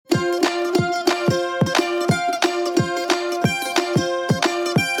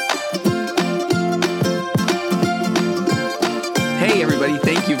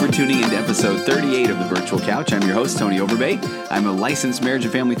episode 38 of The Virtual Couch. I'm your host, Tony Overbay. I'm a licensed marriage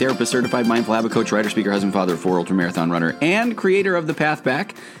and family therapist, certified mindful habit coach, writer, speaker, husband, father of 4, ultramarathon runner, and creator of The Path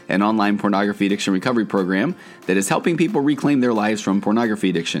Back, an online pornography addiction recovery program that is helping people reclaim their lives from pornography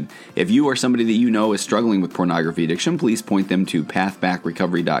addiction. If you or somebody that you know is struggling with pornography addiction, please point them to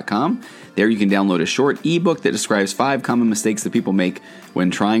pathbackrecovery.com. There you can download a short ebook that describes 5 common mistakes that people make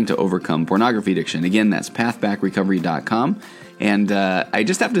when trying to overcome pornography addiction. Again, that's pathbackrecovery.com. And I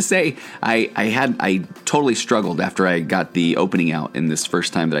just have to say, I totally struggled after I got the opening out in this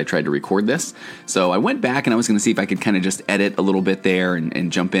first time that I tried to record this. So I went back and I was going to see if I could kind of just edit a little bit there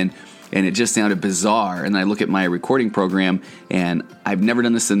and jump in. And it just sounded bizarre. And I look at my recording program, and I've never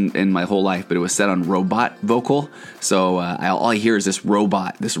done this in my whole life, but it was set on robot vocal. So all I hear is this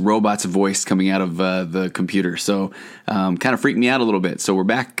robot's voice coming out of the computer. So kind of freaked me out a little bit. So we're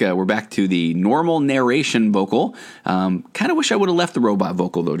back to the normal narration vocal. Kind of wish I would have left the robot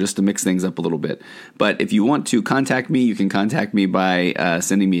vocal, though, just to mix things up a little bit. But if you want to contact me, you can contact me by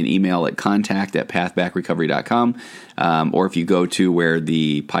sending me an email at contact@pathbackrecovery.com. Or if you go to where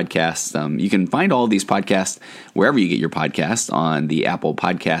the podcasts, you can find all of these podcasts wherever you get your podcasts, on the Apple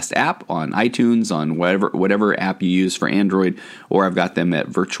Podcast app, on iTunes, on whatever app you use for Android, or I've got them at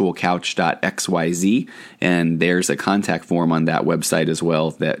virtualcouch.xyz, and there's a contact form on that website as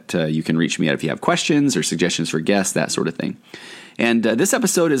well that you can reach me at if you have questions or suggestions for guests, that sort of thing. And this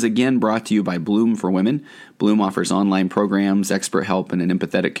episode is again brought to you by Bloom for Women. Bloom offers online programs, expert help, and an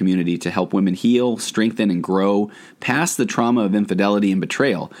empathetic community to help women heal, strengthen, and grow past the trauma of infidelity and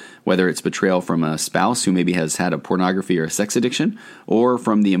betrayal, whether it's betrayal from a spouse who maybe has had a pornography or a sex addiction, or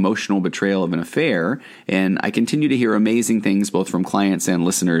from the emotional betrayal of an affair. And I continue to hear amazing things both from clients and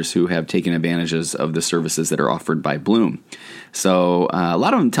listeners who have taken advantages of the services that are offered by Bloom. So a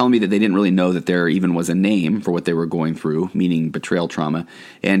lot of them tell me that they didn't really know that there even was a name for what they were going through, meaning betrayal trauma,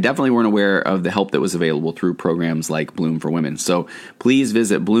 and definitely weren't aware of the help that was available through programs like Bloom for Women. So please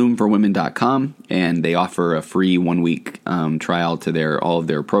visit bloomforwomen.com, and they offer a free 1-week trial to all of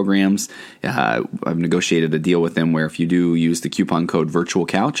their programs. I've negotiated a deal with them where if you do use the coupon code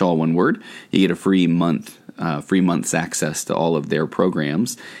VirtualCouch, all one word, you get a free month's access to all of their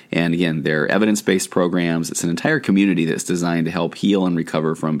programs. And again, they're evidence-based programs. It's an entire community that's designed to help heal and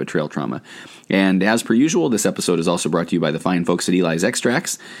recover from betrayal trauma. And as per usual, this episode is also brought to you by the fine folks at Eli's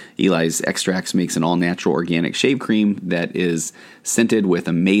Extracts. Eli's Extracts makes an all-natural organic shave cream that is scented with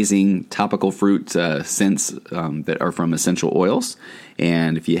amazing topical fruit scents that are from essential oils.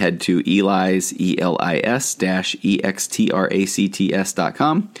 And if you head to Eli's,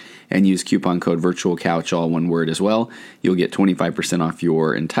 ELIS-EXTRACTS.com, and use coupon code VirtualCouch, all one word as well, you'll get 25% off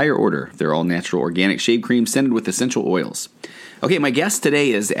your entire order. They're all natural organic shave cream scented with essential oils. Okay, my guest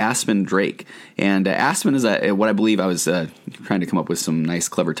today is Aspen Drake, and Aspen is what I believe I was trying to come up with some nice,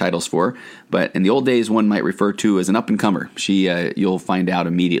 clever titles for, but in the old days, one might refer to as an up-and-comer. You'll find out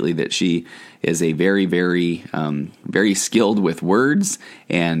immediately that she is a very, very, very skilled with words,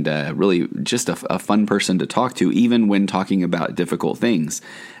 and really just a fun person to talk to, even when talking about difficult things.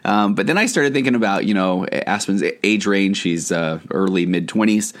 But then I started thinking about, Aspen's age range. She's early,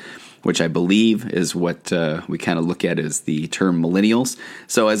 mid-20s. Which I believe is what we kind of look at as the term millennials.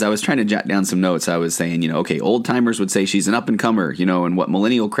 So as I was trying to jot down some notes, I was saying, okay, old timers would say she's an up-and-comer, and what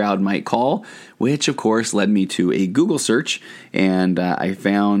millennial crowd might call, which of course led me to a Google search, and I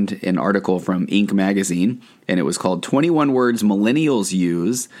found an article from Inc. magazine, and it was called 21 Words Millennials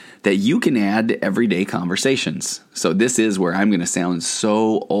Use That You Can Add to Everyday Conversations. So this is where I'm going to sound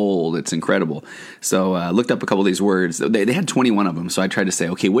so old. It's incredible. So I looked up a couple of these words. They had 21 of them. So I tried to say,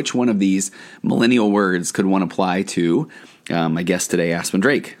 okay, which one of these millennial words could one apply to my guest today, Aspen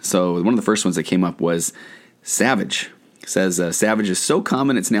Drake? So one of the first ones that came up was savage. It says, savage is so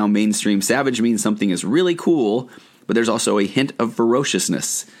common it's now mainstream. Savage means something is really cool, but there's also a hint of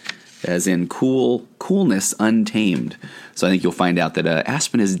ferociousness, as in coolness untamed. So I think you'll find out that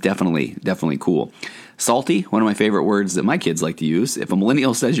Aspen is definitely cool. Salty, one of my favorite words that my kids like to use. If a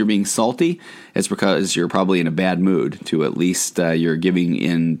millennial says you're being salty, it's because you're probably in a bad mood, to at least you're giving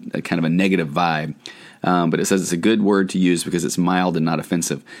in a kind of a negative vibe. But it says it's a good word to use because it's mild and not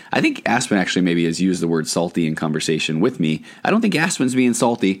offensive. I think Aspen actually maybe has used the word salty in conversation with me. I don't think Aspen's being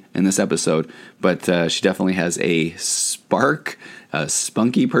salty in this episode, but she definitely has a spark, a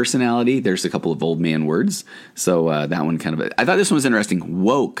spunky personality. There's a couple of old man words. So that one I thought this one was interesting.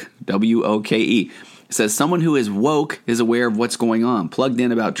 Woke, W-O-K-E. It says someone who is woke is aware of what's going on, plugged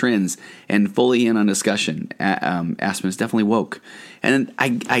in about trends, and fully in on discussion. Aspen is definitely woke. And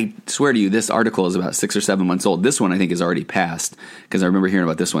I swear to you, this article is about 6 or 7 months old. This one I think is already passed because I remember hearing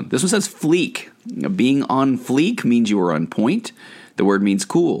about this one. This one says fleek. Being on fleek means you are on point. The word means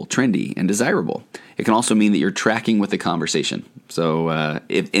cool, trendy, and desirable. It can also mean that you're tracking with the conversation. So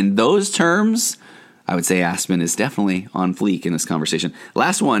if in those terms, I would say Aspen is definitely on fleek in this conversation.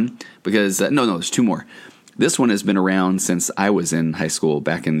 Last one, because, no, there's two more. This one has been around since I was in high school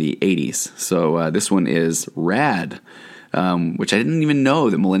back in the 80s. So this one is rad, which I didn't even know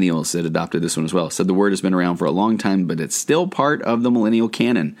that millennials had adopted this one as well. So the word has been around for a long time, but it's still part of the millennial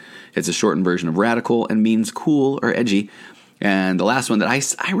canon. It's a shortened version of radical and means cool or edgy. And the last one that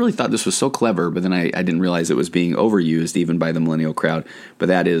I really thought this was so clever, but then I didn't realize it was being overused even by the millennial crowd. But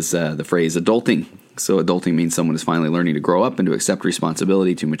that is the phrase adulting. So adulting means someone is finally learning to grow up and to accept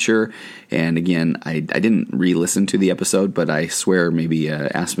responsibility, to mature. And again, I didn't re-listen to the episode, but I swear maybe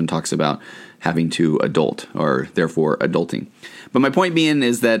Aspen talks about having to adult, or therefore adulting. But my point being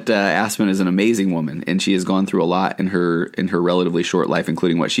is that Aspen is an amazing woman, and she has gone through a lot in her relatively short life,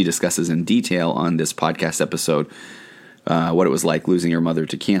 including what she discusses in detail on this podcast episode. What it was like losing her mother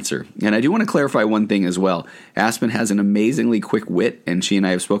to cancer. And I do want to clarify one thing as well. Aspen has an amazingly quick wit, and she and I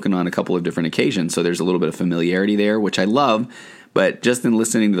have spoken on a couple of different occasions, so there's a little bit of familiarity there, which I love. But just in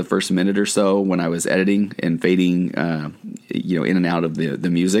listening to the first minute or so when I was editing and fading in and out of the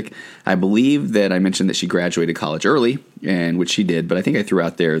music, I believe that I mentioned that she graduated college early, and which she did, but I think I threw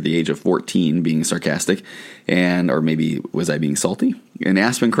out there the age of 14 being sarcastic, or maybe was I being salty? And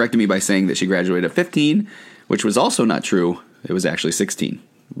Aspen corrected me by saying that she graduated at 15, which was also not true. It was actually 16,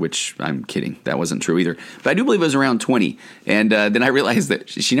 which I'm kidding. That wasn't true either. But I do believe it was around 20. And then I realized that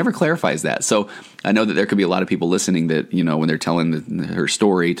she never clarifies that. So I know that there could be a lot of people listening that, when they're telling her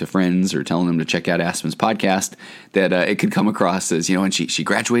story to friends or telling them to check out Aspen's podcast, that it could come across as, and she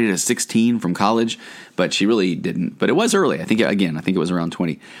graduated at 16 from college, but she really didn't. But it was early. I think it was around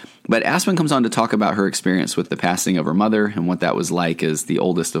 20. But Aspen comes on to talk about her experience with the passing of her mother and what that was like as the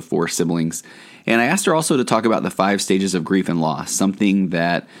oldest of 4 siblings. And I asked her also to talk about the 5 stages of grief and loss, something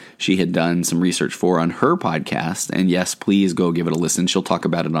that she had done some research for on her podcast. And yes, please go give it a listen. She'll talk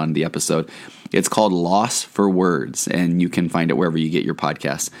about it on the episode. It's called Loss for Words, and you can find it wherever you get your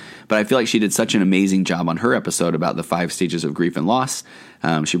podcasts. But I feel like she did such an amazing job on her episode about the 5 stages of grief and loss.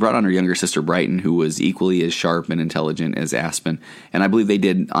 She brought on her younger sister, Brighton, who was equally as sharp and intelligent as Aspen. And I believe they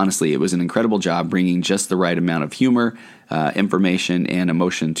did, honestly, it was an incredible job bringing just the right amount of humor, information, and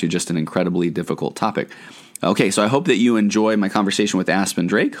emotion to just an incredibly difficult topic. Okay, so I hope that you enjoy my conversation with Aspen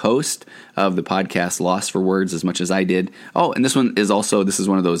Drake, host of the podcast Loss for Words, as much as I did. Oh, and this is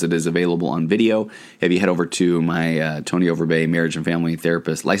one of those that is available on video. If you head over to my Tony Overbay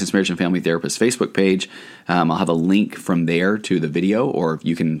licensed marriage and family therapist Facebook page, I'll have a link from there to the video, or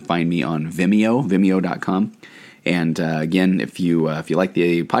you can find me on Vimeo, vimeo.com. And again, if you like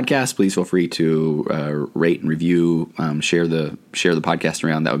the podcast, please feel free to rate and review, share the podcast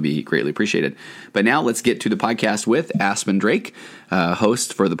around. That would be greatly appreciated. But now let's get to the podcast with Aspen Drake,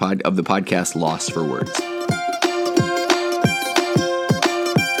 host of the podcast Loss for Words.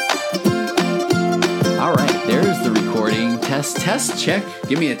 All right, there's the recording. Test, check.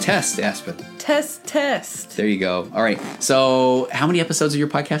 Give me a test, Aspen. Test. There you go. All right. So, how many episodes of your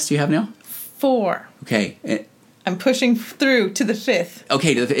podcast do you have now? 4. Okay. I'm pushing through to the 5th.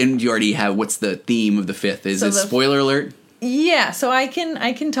 Okay, and you already have, what's the theme of the 5th? Is it spoiler alert? Yeah, so I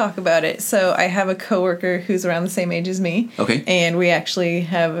can talk about it. So I have a coworker who's around the same age as me. Okay. And we actually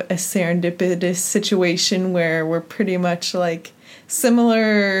have a serendipitous situation where we're pretty much like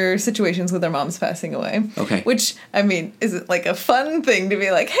similar situations with our moms passing away. Okay. Which, I mean, is like a fun thing to be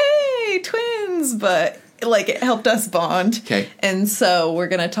like, hey, twins, but like it helped us bond. Okay. And so we're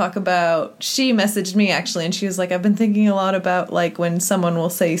going to talk about, she messaged me actually, and she was like, I've been thinking a lot about like when someone will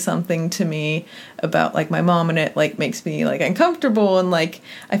say something to me about like my mom, and it like makes me like uncomfortable, and like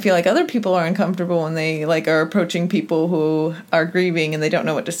I feel like other people are uncomfortable when they like are approaching people who are grieving and they don't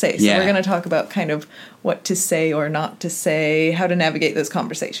know what to say. So we're going to talk about kind of what to say or not to say, how to navigate those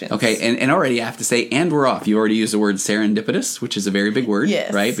conversations. Okay, and already I have to say, and we're off. You already used the word serendipitous, which is a very big word,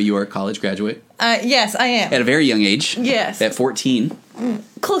 yes. Right? But you are a college graduate. Yes, I am. At a very young age. Yes. At 14.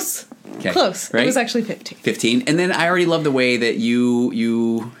 Close. Okay. Close. Right? It was actually 15. 15. And then I already love the way that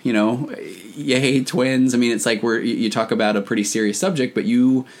you hate twins. I mean, it's like you talk about a pretty serious subject, but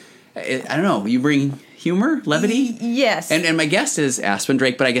you bring humor, levity. Yes. And my guest is Aspen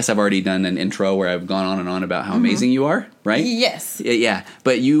Drake, but I guess I've already done an intro where I've gone on and on about how amazing you are, right? Yes. Yeah.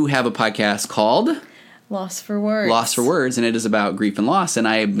 But you have a podcast called Loss for Words. Loss for Words, and it is about grief and loss, and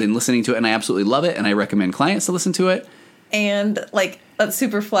I've been listening to it, and I absolutely love it, and I recommend clients to listen to it. And, like, that's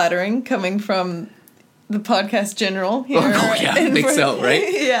super flattering coming from the podcast general here. Oh, yeah, I think so, right?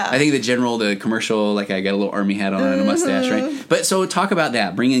 Yeah. I think the general, the commercial, like I got a little army hat on and a mustache, right? But so talk about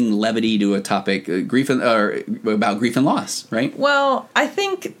that, bringing levity to a topic, about grief and loss, right? Well, I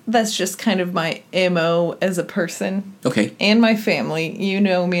think that's just kind of my MO as a person. Okay. And my family. You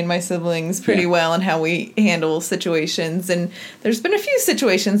know me and my siblings pretty well and how we handle situations. And there's been a few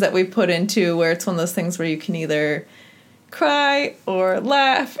situations that we put into where it's one of those things where you can either cry or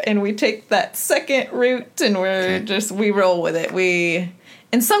laugh, and we take that second route, and we roll with it.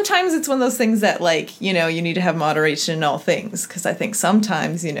 And sometimes it's one of those things that, like, you know, you need to have moderation in all things, because I think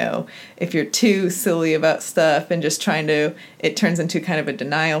sometimes, you know, if you're too silly about stuff and just it turns into kind of a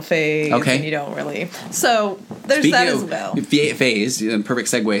denial phase, and you don't really. So there's that as well. Phase, perfect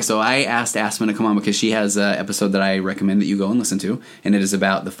segue. So I asked Aspen to come on because she has an episode that I recommend that you go and listen to, and it is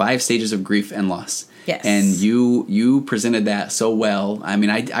about the 5 stages of grief and loss. Yes. And you presented that so well. I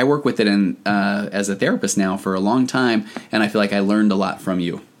mean, I work with it as a therapist now for a long time, and I feel like I learned a lot from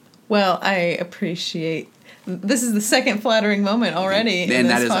you. Well, I appreciate. This is the second flattering moment already. And in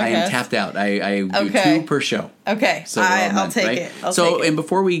this that is, podcast. I am tapped out. I do 2 per show. Okay, so I'll take it. And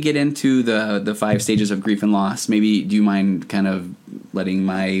before we get into the 5 stages of grief and loss, maybe do you mind kind of letting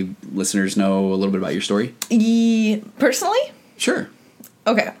my listeners know a little bit about your story? Personally? Sure.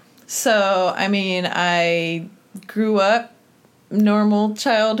 Okay. So, I mean, I grew up normal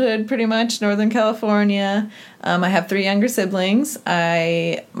childhood, pretty much, Northern California. I have 3 younger siblings.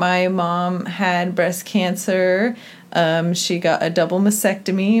 My mom had breast cancer. She got a double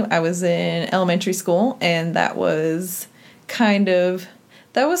mastectomy. I was in elementary school, and that was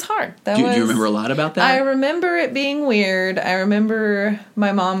hard. Do you remember a lot about that? I remember it being weird. I remember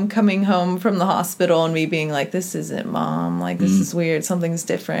my mom coming home from the hospital and me being like, this isn't mom. Like, this is weird. Something's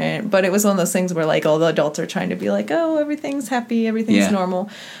different. But it was one of those things where, like, all the adults are trying to be like, oh, everything's happy. Everything's normal.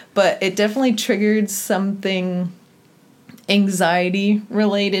 But it definitely triggered something anxiety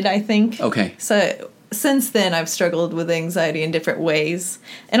related, I think. Okay. So since then, I've struggled with anxiety in different ways.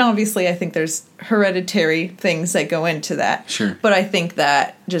 And obviously, I think there's hereditary things that go into that. Sure. But I think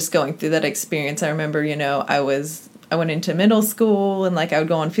that just going through that experience, I remember, you know, I went into middle school, and, like, I would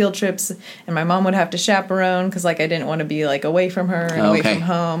go on field trips, and my mom would have to chaperone because, like, I didn't want to be, like, away from her and away from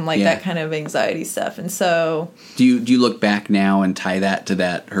home, like that kind of anxiety stuff. And so, do you look back now and tie that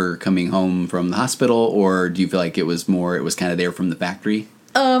to her coming home from the hospital, or do you feel like it was kind of there from the factory?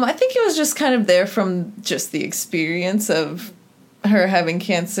 I think it was just kind of there from just the experience of her having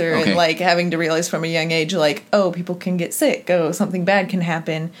cancer and, like, having to realize from a young age, like, oh, people can get sick. Oh, something bad can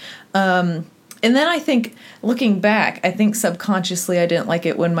happen. And then I think, looking back, I think subconsciously I didn't like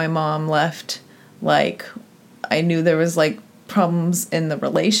it when my mom left. Like, I knew there was, like, problems in the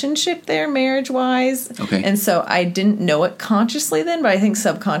relationship there, marriage-wise. Okay. And so I didn't know it consciously then, but I think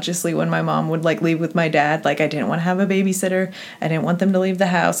subconsciously when my mom would, like, leave with my dad, like, I didn't want to have a babysitter. I didn't want them to leave the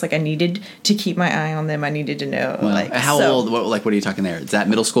house. Like, I needed to keep my eye on them. I needed to know. Well, like, how old? What are you talking there? Is that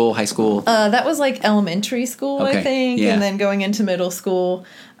middle school, high school? That was, like, elementary school, I think, and then going into middle school.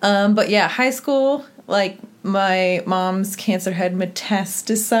 But yeah, high school, like, my mom's cancer had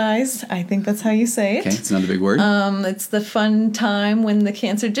metastasized. I think that's how you say it. Okay, it's another big word. It's the fun time when the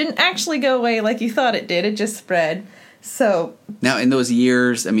cancer didn't actually go away like you thought it did. It just spread. So now, in those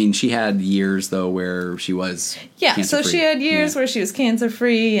years, I mean, she had years, though, where she was cancer-free. So she had years where she was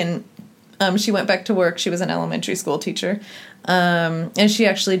cancer-free, and she went back to work. She was an elementary school teacher. And she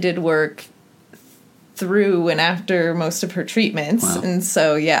actually did work through and after most of her treatments. Wow. And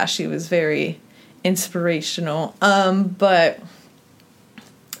so, yeah, she was very inspirational. But,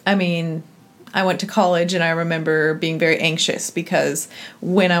 I mean, I went to college, and I remember being very anxious because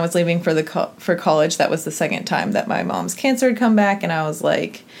when I was leaving for college, that was the second time that my mom's cancer had come back, and I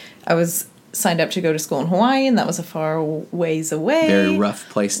was signed up to go to school in Hawaii, and that was a far ways away. Very rough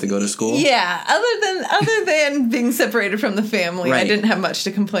place to go to school. Yeah, other than being separated from the family, right. I didn't have much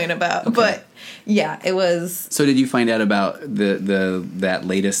to complain about. Okay. But yeah, it was. So did you find out about that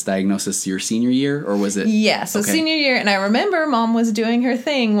latest diagnosis your senior year, or was it? Yeah, so senior year, and I remember Mom was doing her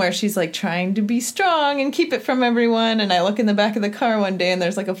thing where she's, like, trying to be strong and keep it from everyone, and I look in the back of the car one day, and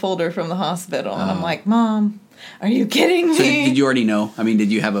there's, like, a folder from the hospital, and I'm like, Mom, are you kidding me? So did you already know? I mean,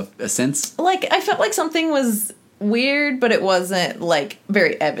 did you have a sense? Like, I felt like something was weird, but it wasn't like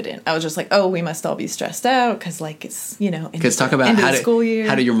very evident. I was just like, oh, we must all be stressed out because like it's, you know, because talk about school year.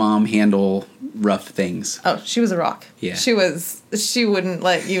 How did your mom handle rough things? Oh, she was a rock. Yeah. She wouldn't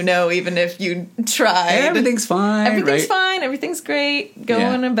let you know even if you tried. Everything's fine. Everything's fine. Everything's great.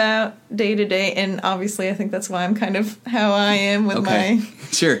 Going about day to day. And obviously I think that's why I'm kind of how I am with my...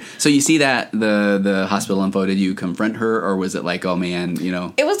 Sure. So you see that, the hospital info, did you confront her or was it like, oh man, you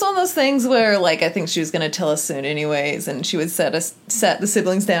know? It was one of those things where like I think she was going to tell us soon anyways, and she would set the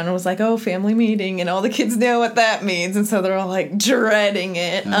siblings down and was like, oh, family meeting, and all the kids know what that means, and so they're all like dreading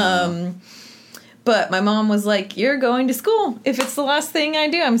it. But my mom was like, you're going to school. If it's the last thing I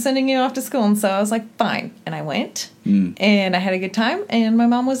do, I'm sending you off to school. And so I was like, fine. And I went. And I had a good time. And my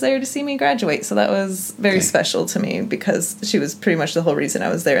mom was there to see me graduate. So that was very special to me because she was pretty much the whole reason I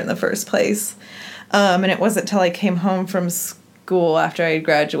was there in the first place. And it wasn't until I came home from school after I had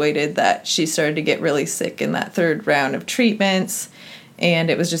graduated that she started to get really sick in that third round of treatments. And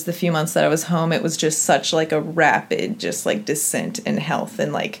it was just the few months that I was home. It was just such like a rapid, just like descent in health.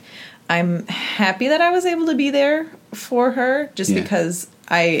 And like... I'm happy that I was able to be there for her just because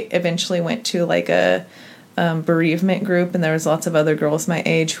I eventually went to like a bereavement group, and there was lots of other girls my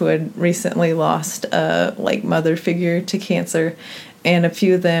age who had recently lost a like mother figure to cancer, and a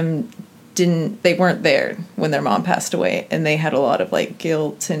few of them they weren't there when their mom passed away, and they had a lot of like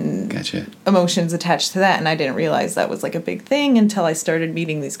guilt and emotions attached to that, and I didn't realize that was like a big thing until I started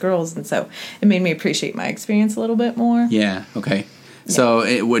meeting these girls, and so it made me appreciate my experience a little bit more. Yeah, okay.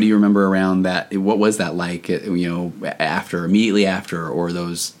 So what do you remember around that? What was that like, you know, immediately after, or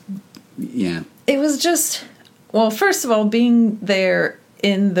those, It was just, well, first of all, being there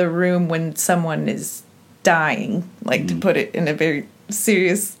in the room when someone is dying, like to put it in a very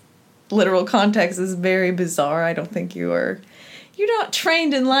serious, literal context, is very bizarre. I don't think you're not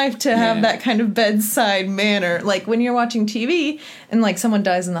trained in life to have that kind of bedside manner. Like when you're watching TV and like someone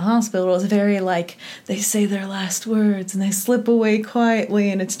dies in the hospital, it's very like they say their last words and they slip away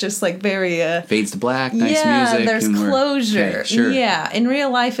quietly, and it's just like very fades to black, nice music. There's closure. Okay, sure. Yeah, in real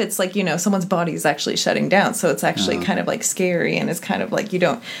life it's like, you know, someone's body is actually shutting down, so it's actually kind of like scary, and it's kind of like you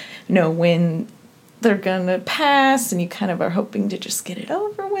don't know when they're gonna pass, and you kind of are hoping to just get it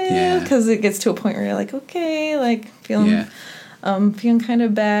over with because it gets to a point where you're like, okay, like feeling kind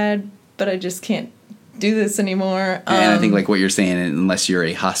of bad, but I just can't do this anymore. And I think like what you're saying, unless you're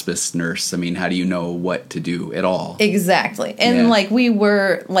a hospice nurse, I mean, how do you know what to do at all? Exactly. And like we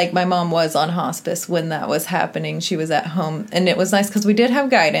were, like my mom was on hospice when that was happening. She was at home, and it was nice because we did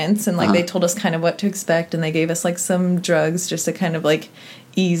have guidance, and like they told us kind of what to expect, and they gave us like some drugs just to kind of like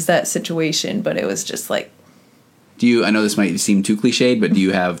ease that situation. But it was just like, I know this might seem too cliched, but do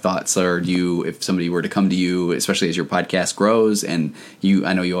you have thoughts, or if somebody were to come to you, especially as your podcast grows, and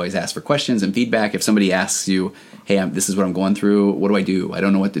I know you always ask for questions and feedback. If somebody asks you, hey, this is what I'm going through, what do I do? I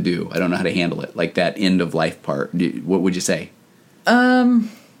don't know what to do. I don't know how to handle it. Like that end of life part, what would you say?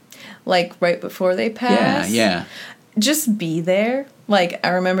 Like right before they pass? Yeah. Just be there. Like, I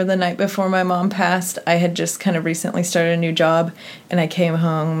remember the night before my mom passed, I had just kind of recently started a new job, and I came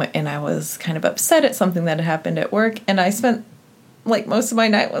home, and I was kind of upset at something that had happened at work, and I spent, like, most of my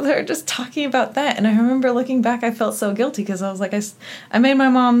night with her just talking about that, and I remember looking back, I felt so guilty, because I was like, I made my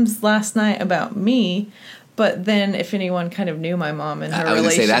mom's last night about me, but then if anyone kind of knew my mom and her relationship... I was going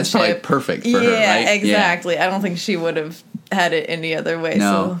to say, that's probably perfect for her, right? Yeah, exactly. I don't think she would have had it any other way,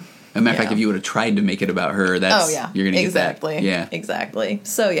 No. As a matter of fact, if you would have tried to make it about her, you're going to get that. Yeah, exactly.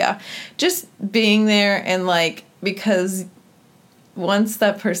 So, just being there, and, like, because once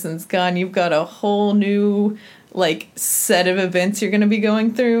that person's gone, you've got a whole new, like, set of events you're going to be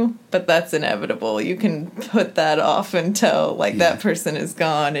going through, but that's inevitable. You can put that off until, like, that person is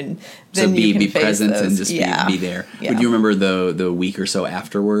gone, and then so you can be face present those. And just be there. Yeah. Would you remember the week or so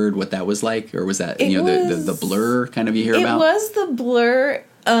afterward, what that was like? Or was that, the blur kind of you hear about? It was the blur.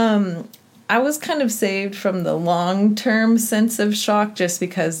 I was kind of saved from the long-term sense of shock just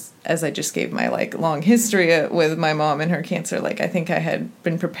because, as I just gave my, like, long history with my mom and her cancer, like, I think I had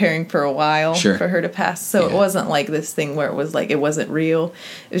been preparing for a while for her to pass. So it wasn't like this thing where it was, like, it wasn't real.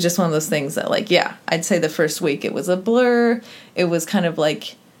 It was just one of those things that, like, I'd say the first week it was a blur. It was kind of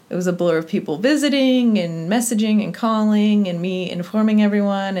like... It was a blur of people visiting and messaging and calling and me informing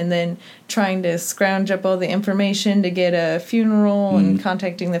everyone and then trying to scrounge up all the information to get a funeral and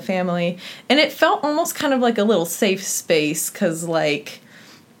contacting the family. And it felt almost kind of like a little safe space because, like,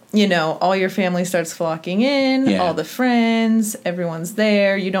 all your family starts flocking in, all the friends, everyone's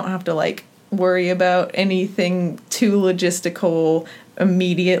there. You don't have to, like, worry about anything too logistical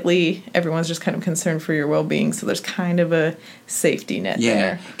immediately. Everyone's just kind of concerned for your well-being, so there's kind of a safety net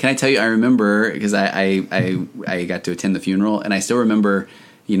there. Can I tell you, I remember, because I got to attend the funeral, and I still remember,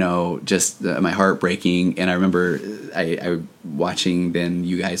 just my heart breaking, and I remember I watching then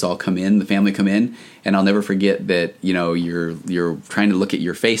you guys all come in, the family come in, and I'll never forget that, you're trying to look at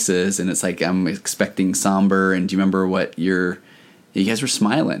your faces, and it's like I'm expecting somber, and do you remember what you guys were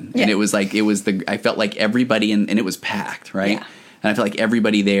smiling, and it was I felt like everybody, and it was packed, right? Yeah. And I felt like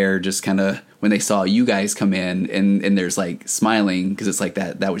everybody there just kind of, when they saw you guys come in, and there's like smiling, because it's like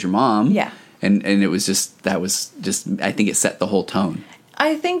that was your mom. Yeah. And it was just, I think it set the whole tone.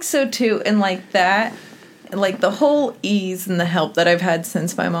 I think so too. And like that, like the whole ease and the help that I've had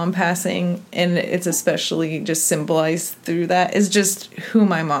since my mom passing, and it's especially just symbolized through that, is just who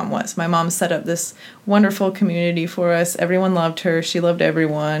my mom was. My mom set up this wonderful community for us. Everyone loved her. She loved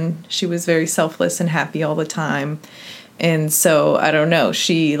everyone. She was very selfless and happy all the time. And so, I don't know,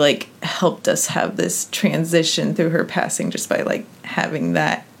 she, like, helped us have this transition through her passing just by, like, having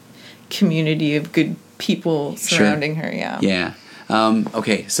that community of good people surrounding her, Yeah.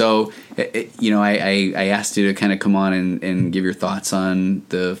 Okay, so, I asked you to kind of come on and give your thoughts on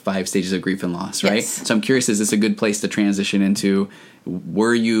the 5 stages of grief and loss, right? Yes. So I'm curious, is this a good place to transition into,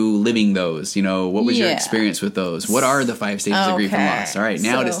 were you living those? What was your experience with those? What are the 5 stages of grief and loss? All right,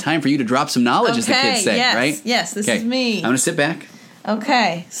 now it is time for you to drop some knowledge, as the kids say, right? Yes, this is me. I'm going to sit back.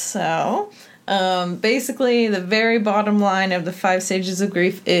 Okay, so basically the very bottom line of the 5 stages of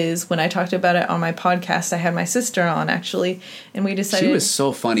grief is, when I talked about it on my podcast, I had my sister on, actually, and we decided... She was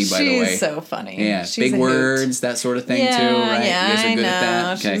so funny, by the way. She's so funny. Yeah, big words, that sort of thing, too, right? Yeah, you guys are good at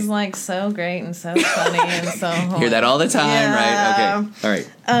that? Okay. She's, like, so great and so funny and so... Hear that all the time, right? Okay, all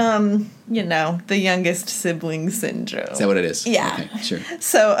right. The youngest sibling syndrome. Is that what it is? Yeah. Okay, sure.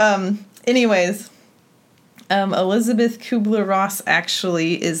 So, anyways... Elizabeth Kubler-Ross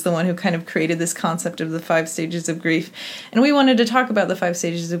actually is the one who kind of created this concept of the 5 stages of grief. And we wanted to talk about the 5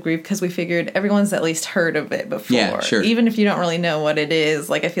 stages of grief because we figured everyone's at least heard of it before. Yeah, sure. Even if you don't really know what it is,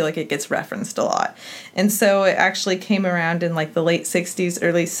 like, I feel like it gets referenced a lot. And so it actually came around in, like, the late 60s,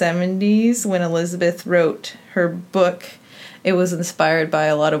 early 70s when Elizabeth wrote her book. It was inspired by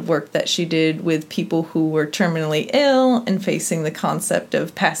a lot of work that she did with people who were terminally ill and facing the concept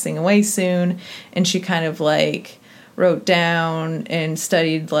of passing away soon. And she kind of, like, wrote down and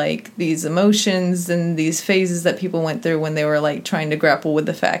studied, like, these emotions and these phases that people went through when they were, like, trying to grapple with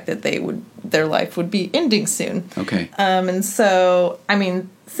the fact that their life would be ending soon. Okay. And so, I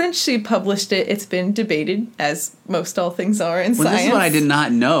mean, since she published it, it's been debated, as most all things are in science. This is what I did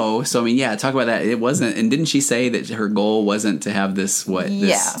not know. So, I mean, talk about that. It wasn't, and didn't she say that her goal wasn't to have this,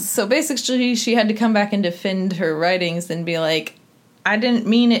 Yeah, so basically she had to come back and defend her writings and be like, I didn't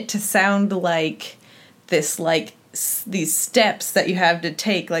mean it to sound like this, like, these steps that you have to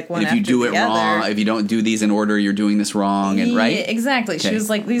take, like, one after the other. If you do it wrong, if you don't do these in order, you're doing this wrong, and right? Exactly. Okay. She was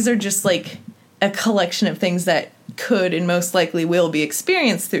like, these are just, like, a collection of things that could and most likely will be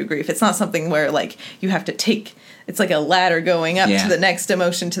experienced through grief. It's not something where, like, you have to take... It's like a ladder going up to the next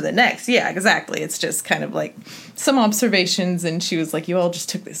emotion to the next. Yeah, exactly. It's just kind of like some observations, and she was like, you all just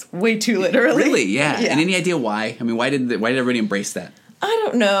took this way too literally. Really? Yeah. And any idea why? I mean, why did everybody embrace that? I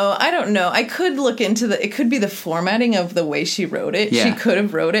don't know. I could look into it could be the formatting of the way she wrote it. Yeah. She could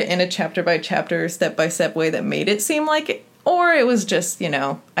have wrote it in a chapter by chapter, step by step way that made it seem like it, or it was just,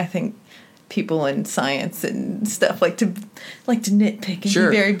 I think people in science and stuff like to nitpick and be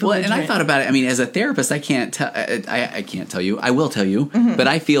very belligerent. Well, and I thought about it. I mean, as a therapist, I can't tell. I can't tell you. I will tell you. Mm-hmm. But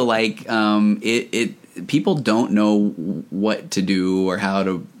I feel like people don't know what to do or how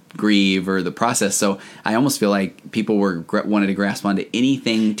to grieve or the process. So I almost feel like people wanted to grasp onto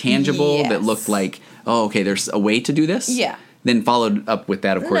anything tangible that looked like, oh, okay, there's a way to do this. Yeah. Then followed up with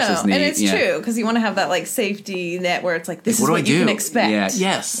that, of course, is neat. And it's true, because you want to have that, like, safety net where it's like, this is what you can expect. Yeah.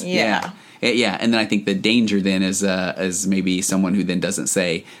 Yes. Yeah. Yeah, and then I think the danger then is maybe someone who then doesn't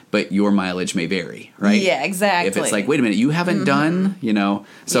say, but your mileage may vary, right? Yeah, exactly. If it's like, wait a minute, you haven't done,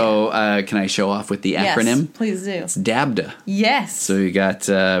 So can I show off with the acronym? Yes, please do. It's DABDA. Yes. So we got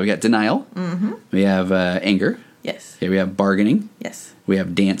denial. Mm-hmm. We have anger. Yes. Okay, we have bargaining. Yes. We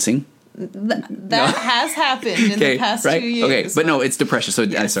have dancing. That has happened in the past 2 years. Okay, but no, it's depression. So,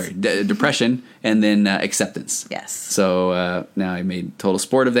 sorry, depression and then acceptance. Yes. So now I made total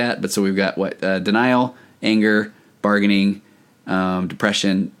sport of that. But so we've got denial, anger, bargaining,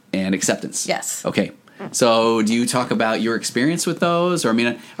 depression, and acceptance. Yes. Okay. So do you talk about your experience with those? Or, or do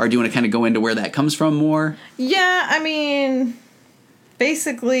you want to kind of go into where that comes from more? Yeah, I mean...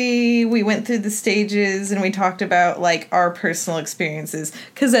 basically we went through the stages and we talked about like our personal experiences,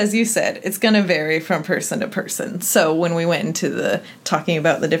 because as you said, it's going to vary from person to person. So when we went into the talking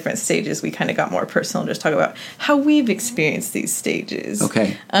about the different stages, we kind of got more personal and just talk about how we've experienced these stages.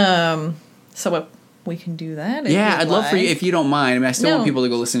 Okay. So we can do that. Yeah, I'd love for you, if you don't mind. I mean, I still want people to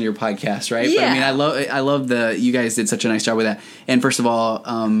go listen to your podcast, right? Yeah. But I mean, I love you guys did such a nice job with that. And first of all,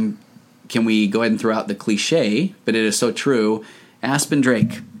 can we go ahead and throw out the cliche, but it is so true. Aspen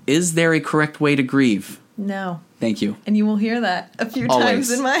Drake, is there a correct way to grieve? No. Thank you. And you will hear that a few times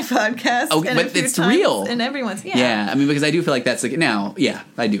in my podcast. Oh, and but a few it's times real. in everyone's. Yeah. Yeah, I mean, because I do feel like that's like, now, yeah,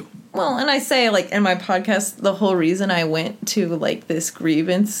 I do. Well, and I say, like, in my podcast, the whole reason I went to, like, this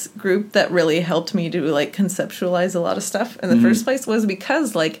grievance group that really helped me to, like, conceptualize a lot of stuff in the first place was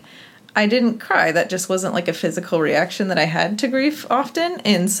because, like, I didn't cry. That just wasn't, like, a physical reaction that I had to grief often.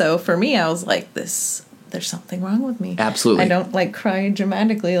 And so for me, I was like, there's something wrong with me. Absolutely. I don't, like, cry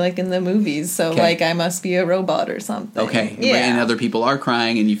dramatically like in the movies. So, like, I must be a robot or something. Okay. Yeah. And other people are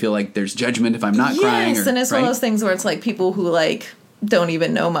crying and you feel like there's judgment if I'm not crying. Yes, and it's one of those things where it's like people who, like, don't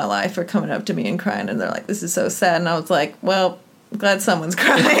even know my life are coming up to me and crying and they're like, this is so sad. And I was like, well, I'm glad someone's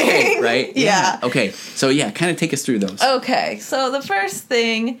crying. Okay, right? Yeah. Okay. So, yeah, kind of take us through those. Okay. So the first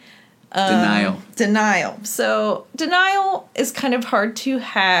thing... Denial. So denial is kind of hard to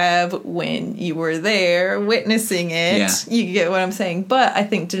have when you were there witnessing it. Yeah. You get what I'm saying? But I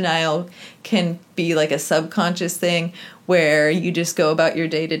think denial can be like a subconscious thing where you just go about your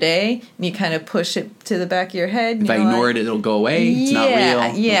day to day and you kind of push it to the back of your head. If I ignore it, it'll go away. It's not real.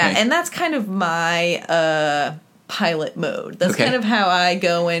 Yeah. Okay. And that's kind of my pilot mode. That's kind of how I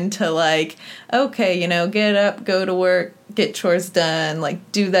go into like, okay, get up, go to work, get chores done,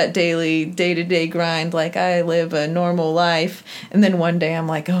 like do that daily day-to-day grind like I live a normal life. And then one day I'm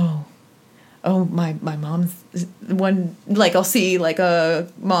like, oh my mom's one, like I'll see like a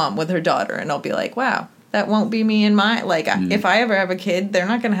mom with her daughter and I'll be like, wow, that won't be me and my, like if I ever have a kid, they're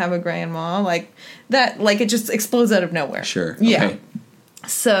not going to have a grandma like that. Like it just explodes out of nowhere. Sure. Yeah. Okay.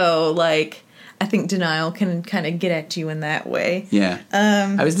 So like, I think denial can kind of get at you in that way. Yeah.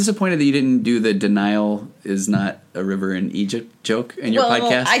 I was disappointed that you didn't do the denial is not a river in Egypt joke in your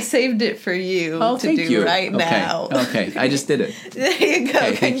podcast. I saved it for you to do right now. Okay. I just did it. There you go.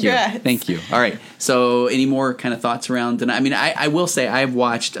 Okay, Congrats. Thank you. All right. So any more kind of thoughts around denial? I mean, I will say I've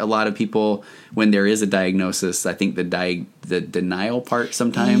watched a lot of people when there is a diagnosis. I think the denial part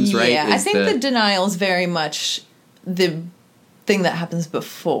sometimes, right? Yeah, I think the denial is very much the thing that happens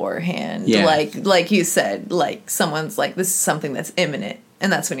beforehand. Yeah. Like you said, like someone's like, this is something that's imminent.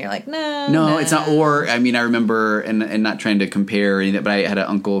 And that's when you're like, no, it's not. Or, I mean, I remember, and not trying to compare anything, but I had an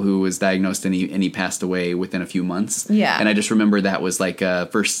uncle who was diagnosed and he passed away within a few months. Yeah. And I just remember that was like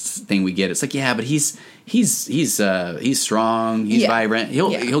first thing we get. It's like, yeah, but he's strong, he's vibrant,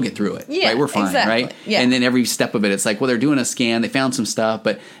 he'll get through it. Yeah, right? We're fine, exactly. right? Yeah. And then every step of it, it's like, well, they're doing a scan, they found some stuff,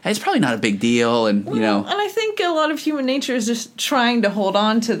 but it's probably not a big deal, and And I think a lot of human nature is just trying to hold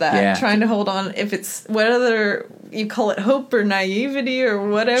on to that, trying to hold on. If it's whether you call it hope or naivety or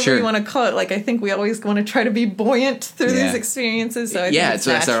whatever you want to call it, like I think we always want to try to be buoyant through these experiences. So I think it's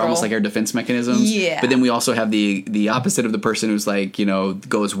that's almost like our defense mechanisms. Yeah. But then we also have the opposite of the person who's like,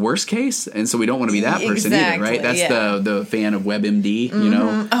 goes worst case, and so we don't want to be that person either, right? That's the fan of WebMD,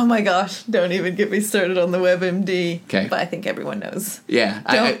 Oh my gosh, don't even get me started on the WebMD. Okay. But I think everyone knows. Yeah.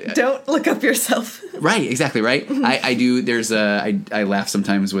 Don't look up yourself. Right, exactly, right? I do, I laugh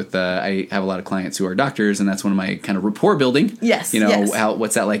sometimes with, I have a lot of clients who are doctors, and that's one of my kind of rapport building. Yes,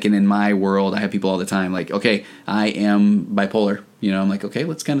 what's that like? And in my world, I have people all the time like, okay, I am bipolar. I'm like, okay,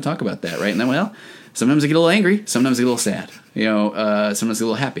 let's kind of talk about that, right? And then, well, sometimes I get a little angry, sometimes I get a little sad, sometimes I get a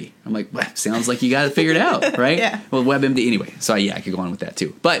little happy. I'm like, well, sounds like you got it figured out, right? Yeah. Well, WebMD, anyway. So, I could go on with that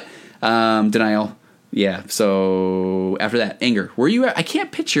too. But denial, yeah. So, after that, anger. I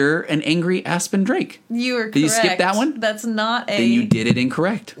can't picture an angry Aspen Drake. You were correct. Did you skip that one? That's not a... Then you did it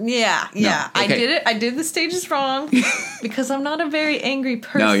incorrect. Yeah. No. Okay. I did the stages wrong because I'm not a very angry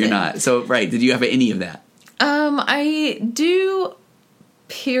person. No, you're not. So, right. Did you have any of that? I do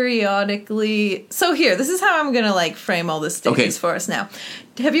periodically. So here, this is how I'm gonna like frame all the stages for us now.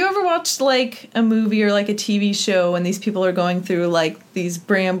 Have you ever watched like a movie or like a TV show and these people are going through like these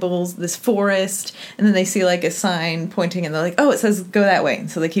brambles, this forest, and then they see like a sign pointing and they're like, oh, it says go that way. And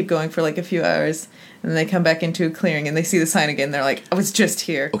so they keep going for like a few hours and then they come back into a clearing and they see the sign again. They're like, I was just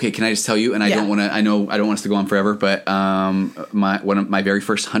here. Okay, can I just tell you, and I don't want us to go on forever, but one of my very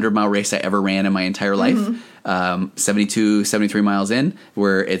first 100-mile race I ever ran in my entire life, 72, 73 miles in,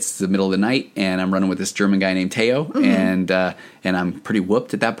 where it's the middle of the night, and I'm running with this German guy named Teo, and I'm pretty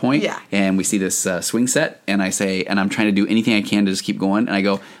whooped at that point. Yeah. And we see this swing set, and I'm trying to do anything I can to just keep going. And I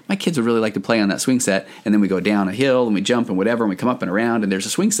go, my kids would really like to play on that swing set. And then we go down a hill, and we jump and whatever, and we come up and around, and there's a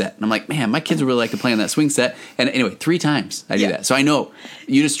swing set. And I'm like, man, my kids would really like to play on that swing set. And anyway, 3 times I do that. So I know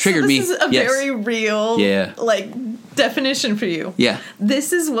you just triggered me. This is a very real, definition for you. Yeah.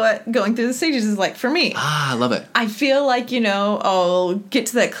 This is what going through the stages is like for me. I love it. I feel like, I'll get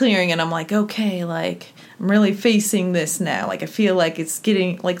to that clearing and I'm like, okay, like, I'm really facing this now. Like, I feel like it's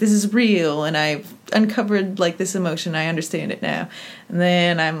getting, like, this is real and I've uncovered, like, this emotion. I understand it now. And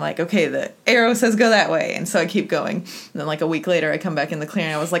then I'm like, okay, the arrow says go that way. And so I keep going. And then, like, a week later, I come back in the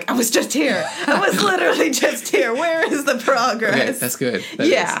clearing. I was like, I was just here. I was literally just here. Where is the progress? Okay, that's good.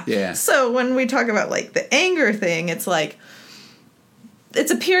 Yeah. So when we talk about, like, the anger thing, it's like,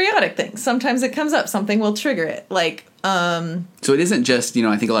 it's a periodic thing. Sometimes it comes up. Something will trigger it. Like, so it isn't just,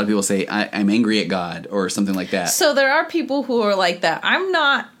 I think a lot of people say, I'm angry at God or something like that. So there are people who are like that. I'm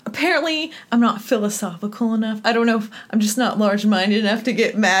not philosophical enough. I don't know if I'm just not large-minded enough to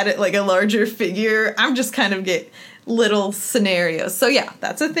get mad at, like, a larger figure. I'm just kind of get little scenarios. So yeah,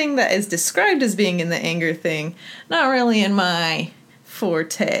 that's a thing that is described as being in the anger thing. Not really in my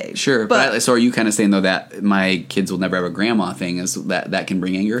forte. Sure, but so are you kind of saying, though, that my kids will never have a grandma thing, is that can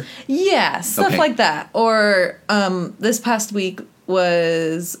bring anger? Yeah, stuff like that. Or this past week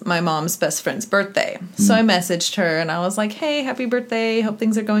was my mom's best friend's birthday. So I messaged her and I was like, hey, happy birthday. Hope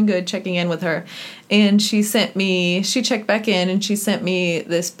things are going good. Checking in with her. And she checked back in and she sent me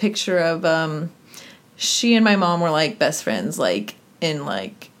this picture of she and my mom were like best friends, like in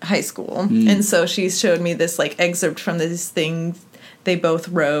like high school. And so she showed me this like excerpt from this thing they both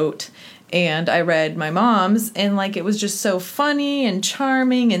wrote, and I read my mom's, and like it was just so funny and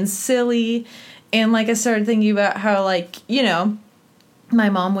charming and silly, and like I started thinking about how, like, my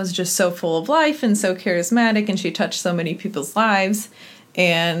mom was just so full of life and so charismatic, and she touched so many people's lives,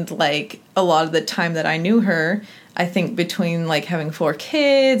 and like a lot of the time that I knew her, I think between like having 4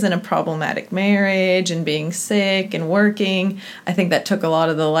 kids and a problematic marriage and being sick and working, I think that took a lot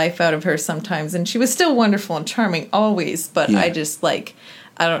of the life out of her sometimes. And she was still wonderful and charming always, but I just like,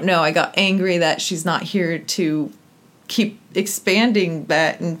 I don't know, I got angry that she's not here to keep expanding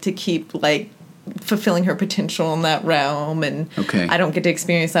that and to keep like fulfilling her potential in that realm, and I don't get to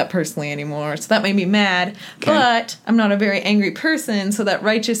experience that personally anymore, so that made me mad. But I'm not a very angry person, so that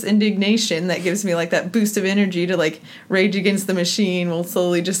righteous indignation that gives me like that boost of energy to like rage against the machine will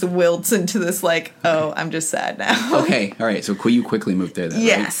slowly just wilts into this like, I'm just sad now. All right, so you quickly moved there then,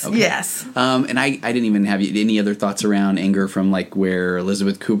 yes, right? yes. And I didn't even have any other thoughts around anger from like where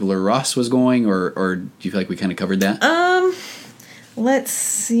Elizabeth Kubler-Ross was going, or do you feel like we kind of covered that? Let's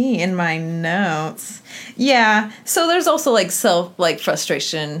see in my notes. Yeah. So there's also like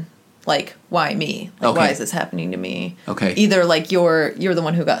frustration, like why me? Like why is this happening to me? Either like you're the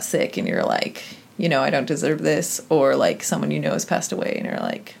one who got sick and you're like, I don't deserve this, or like someone has passed away and you're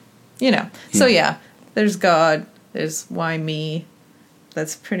like, So yeah, there's God, there's why me.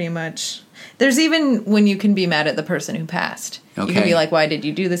 That's pretty much. There's even when you can be mad at the person who passed. You can be like, why did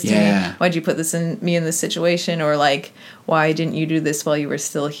you do this to me? Why'd you put me in this situation? Or like, why didn't you do this while you were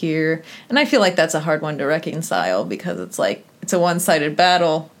still here? And I feel like that's a hard one to reconcile, because it's like, it's a one-sided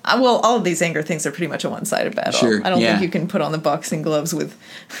battle. Well, all of these anger things are pretty much a one-sided battle. Sure. I don't think you can put on the boxing gloves with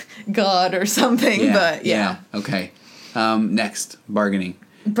God or something, but yeah. Okay. Next, bargaining.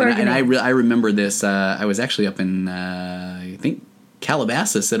 And I remember this. I was actually up in, I think,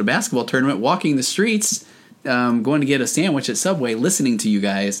 Calabasas at a basketball tournament, walking the streets, going to get a sandwich at Subway, listening to you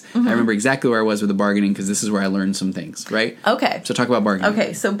guys. I remember exactly where I was with the bargaining, because this is where I learned some things, right? Okay. So talk about bargaining.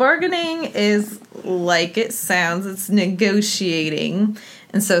 Okay, so bargaining is like it sounds. It's negotiating.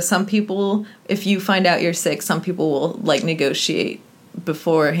 And so some people, if you find out you're sick, some people will like negotiate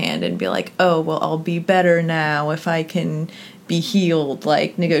beforehand and be like, oh, well, I'll be better now if I can be healed,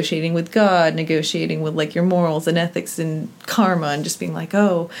 like negotiating with God, negotiating with like your morals and ethics and karma, and just being like,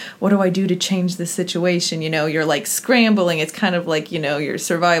 oh, what do I do to change this situation? You're like scrambling. It's kind of like, your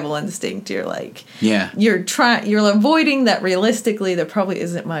survival instinct. You're like, you're avoiding that. Realistically, there probably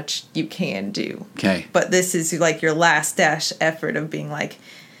isn't much you can do. But this is like your last dash effort of being like,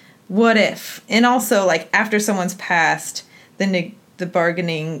 what if? And also like after someone's passed, the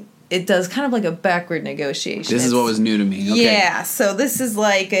bargaining, it does kind of like a backward negotiation. This is what was new to me. Yeah, so this is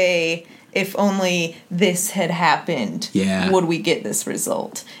like if only this had happened, would we get this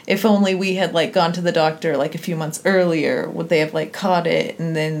result? If only we had like gone to the doctor like a few months earlier, would they have like caught it,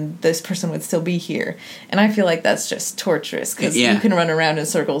 and then this person would still be here? And I feel like that's just torturous, because you can run around in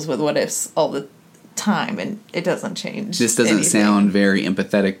circles with what ifs all the time, and it doesn't change. This doesn't anything. sound very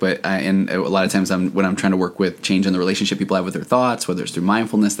empathetic, but and a lot of times when I'm trying to work with change in the relationship people have with their thoughts, whether it's through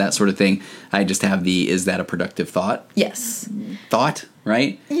mindfulness, that sort of thing, I just have is that a productive thought? Yes. Thought,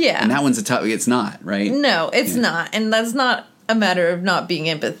 right? Yeah. And that one's it's not, right? No, it's not. And that's not a matter of not being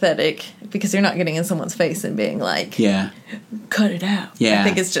empathetic, because you're not getting in someone's face and being like, cut it out. Yeah. I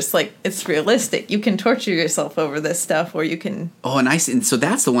think it's just like, it's realistic. You can torture yourself over this stuff, or you can... Oh, and so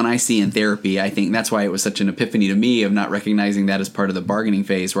that's the one I see in therapy. I think that's why it was such an epiphany to me of not recognizing that as part of the bargaining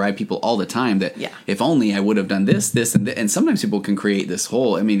phase, where I have people all the time that, if only I would have done this, and sometimes people can create this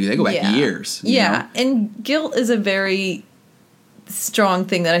whole, I mean, they go back years. You know? And guilt is a very strong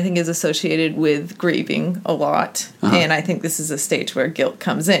thing that I think is associated with grieving a lot. And I think this is a stage where guilt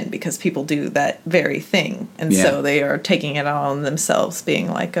comes in, because people do that very thing. And so they are taking it on themselves, being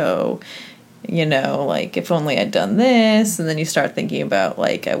like, oh, you know, like, if only I'd done this. And then you start thinking about,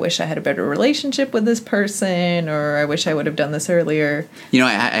 like, I wish I had a better relationship with this person, or I wish I would have done this earlier. You know,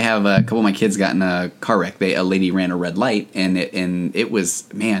 I have a couple of my kids got in a car wreck. A lady ran a red light, and it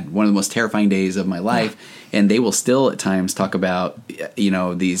was, man, one of the most terrifying days of my life. And they will still at times talk about, you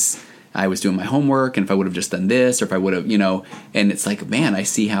know, I was doing my homework, and if I would have just done this, or if I would have, you know, and it's like, man, I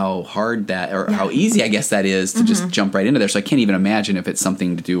see how hard that, or how easy I guess that is to just jump right into there. So I can't even imagine if it's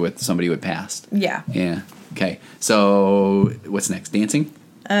something to do with somebody who had passed. Yeah. Yeah. Okay. So what's next? Dancing?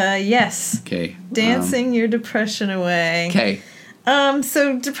 Yes. Okay. Dancing your depression away. Okay.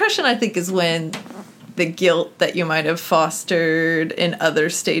 So depression, I think, is when the guilt that you might have fostered in other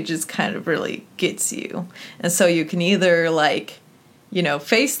stages kind of really gets you. And so you can either, like, you know,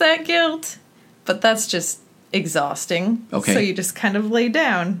 face that guilt, but that's just exhausting. Okay. So you just kind of lay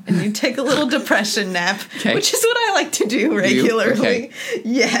down and you take a little depression nap, which is what I like to do regularly. Okay.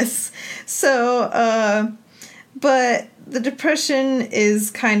 Yes. So, but the depression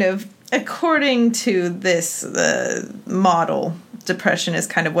is kind of, according to this model, depression is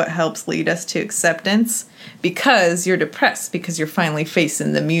kind of what helps lead us to acceptance, because you're depressed because you're finally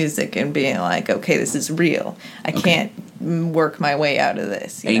facing the music and being like, okay, this is real. I can't work my way out of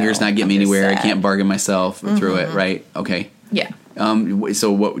this. Anger's not getting me anywhere. I can't bargain myself through it, right? Okay. Yeah.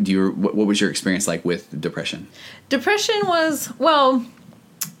 So what was your experience like with depression? Depression was, well,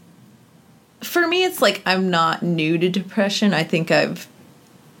 for me, it's like I'm not new to depression. I think I've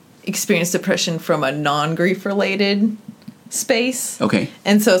experienced depression from a non-grief related space. Okay.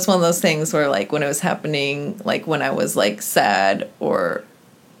 And so it's one of those things where, like, when it was happening, like when I was like sad or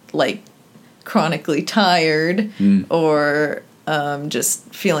like chronically tired or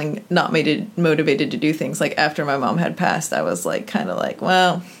just feeling not motivated to do things, like after my mom had passed, I was like kind of like,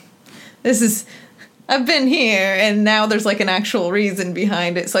 well, I've been here, and now there's like an actual reason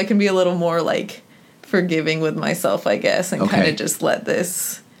behind it, so I can be a little more like forgiving with myself, I guess, and kind of just let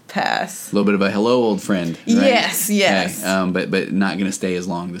this pass. A little bit of a hello, old friend. Right? Yes. Okay. But not going to stay as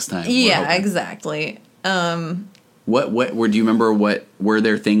long this time. Yeah, exactly. What do you remember? What were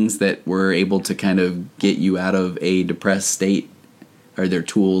there things that were able to kind of get you out of a depressed state? Are there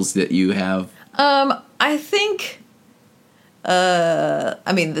tools that you have? I think,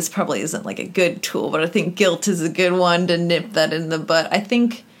 I mean, this probably isn't like a good tool, but I think guilt is a good one to nip that in the butt. I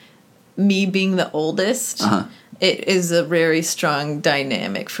think me being the oldest, it is a very strong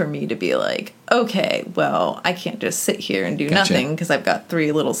dynamic for me to be like, okay, well, I can't just sit here and do nothing, because I've got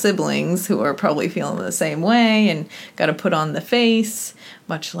 3 little siblings who are probably feeling the same way and got to put on the face,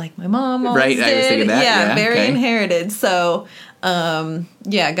 much like my mom always did. I was thinking that. Yeah, very inherited. So, I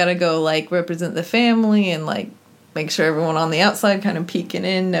got to go like represent the family and like make sure everyone on the outside kind of peeking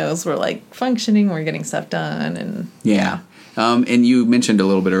in knows we're like functioning, we're getting stuff done, and and you mentioned a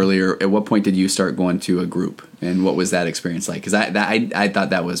little bit earlier, at what point did you start going to a group, and what was that experience like? Because I thought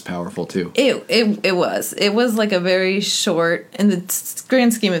that was powerful too. It was like a very short, in the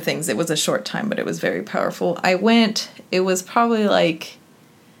grand scheme of things, it was a short time, but it was very powerful. It was probably like,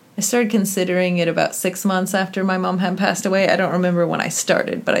 I started considering it about 6 months after my mom had passed away. I don't remember when I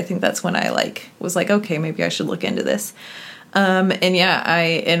started, but I think that's when I was like, okay, maybe I should look into this.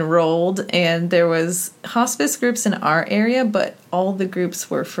 I enrolled, and there was hospice groups in our area, but all the groups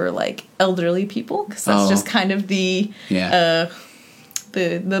were for like elderly people, because that's just kind of the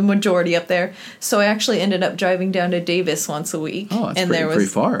majority up there. So I actually ended up driving down to Davis once a week. Oh, that's pretty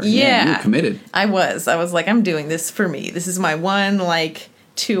far. Yeah, you were committed. I was like, I'm doing this for me. This is my one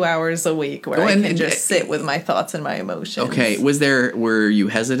 2 hours a week where I can just sit with my thoughts and my emotions. Okay. Were you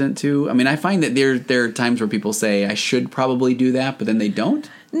hesitant to? I mean, I find that there are times where people say I should probably do that, but then they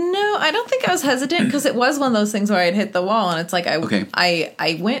don't. No, I don't think I was hesitant because it was one of those things where I'd hit the wall, and it's like I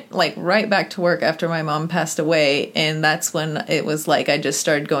went like right back to work after my mom passed away, and that's when it was like I just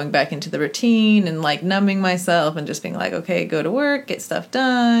started going back into the routine and like numbing myself and just being like, okay, go to work, get stuff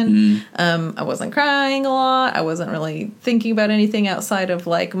done. I wasn't crying a lot. I wasn't really thinking about anything outside of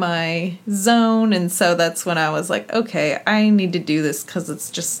like my zone, and so that's when I was like, okay, I need to do this because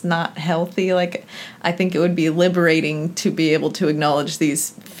it's just not healthy. Like, I think it would be liberating to be able to acknowledge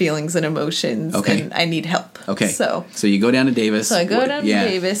these feelings and emotions, and I need help. Okay. So you go down to Davis. So I go down to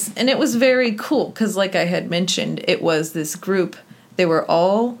Davis, and it was very cool because, like I had mentioned, it was this group. They were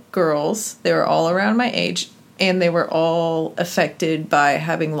all girls. They were all around my age, and they were all affected by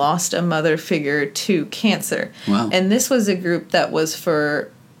having lost a mother figure to cancer. Wow. And this was a group that was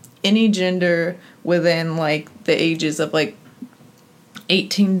for any gender within, like, the ages of, like,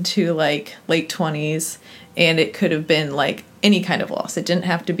 18 to, like, late 20s, and it could have been, like, any kind of loss. It didn't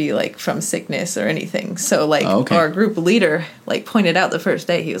have to be, like, from sickness or anything. So, like, our group leader, like, pointed out the first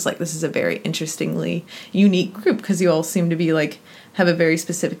day, he was like, this is a very interestingly unique group because you all seem to be, like, have a very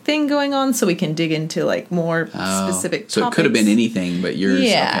specific thing going on, so we can dig into, like, more specific topics. So it could have been anything, but yours,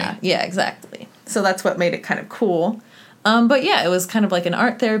 yeah, exactly. So that's what made it kind of cool. But, yeah, it was kind of like an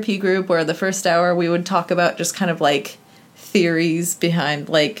art therapy group where the first hour we would talk about just kind of, like, theories behind,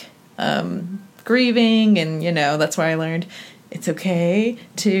 like, grieving, and, you know, that's where I learned it's okay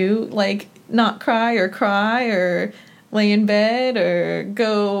to, like, not cry or lay in bed or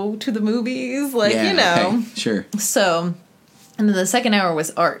go to the movies, like, you know. Okay, sure. So, and then the second hour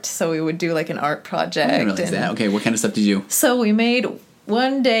was art, so we would do, like, an art project. I didn't realize that. Okay, what kind of stuff did you do? So we made,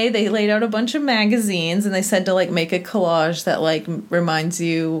 one day they laid out a bunch of magazines, and they said to, like, make a collage that, like, reminds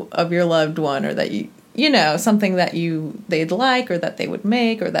you of your loved one, or that you know, something that they'd like, or that they would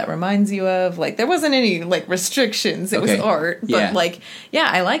make, or that reminds you of. Like, there wasn't any, like, restrictions. It was art. But, like, yeah,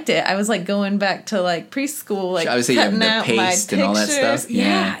 I liked it. I was, like, going back to, like, preschool, like, obviously cutting you out have the paste and all that stuff.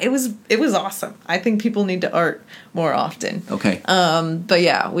 Yeah, it was awesome. I think people need to art more often. Okay. But,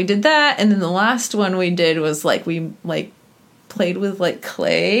 yeah, we did that. And then the last one we did was, like, we, like, played with, like,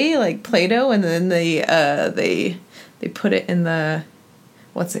 clay, like Play-Doh, and then they put it in the...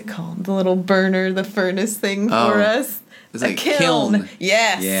 What's it called? The little burner, the furnace thing for us. It's like a kiln.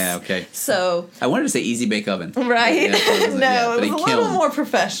 Yes. Yeah, okay. So... I wanted to say easy bake oven. Right? Yeah, it was a little more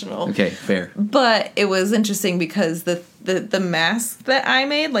professional. Okay, fair. But it was interesting because the mask that I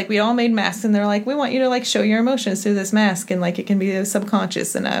made, like, we all made masks, and they're like, we want you to, like, show your emotions through this mask, and, like, it can be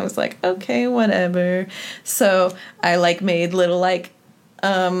subconscious. And I was like, okay, whatever. So I, like, made little, like,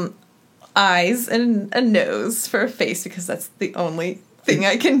 eyes and a nose for a face, because that's the only thing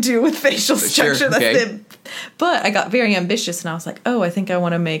I can do with facial structure. Sure, okay. But I got very ambitious, and I was like, oh, I think I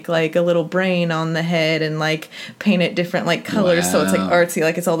want to make, like, a little brain on the head and, like, paint it different, like, colors. Wow. So it's, like, artsy,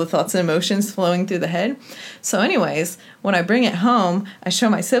 like, it's all the thoughts and emotions flowing through the head. So anyways, when I bring it home, I show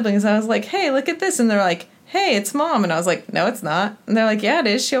my siblings. I was like, hey, look at this. And they're like, hey, it's Mom. And I was like, no, it's not. And they're like, yeah, it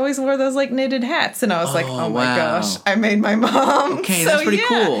is. She always wore those, like, knitted hats. And I was like, oh my gosh, I made my mom. Okay, that's pretty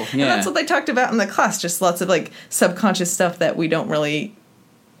cool. Yeah. And that's what they talked about in the class, just lots of, like, subconscious stuff that we don't really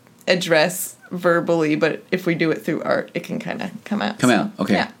address verbally, but if we do it through art, it can kind of come out.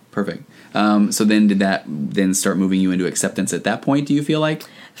 Okay, yeah. Perfect. So then did that then start moving you into acceptance at that point, do you feel like?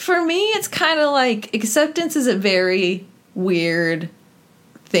 For me, it's kind of like acceptance is a very weird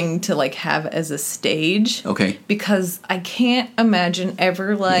thing to, like, have as a stage. Okay. Because I can't imagine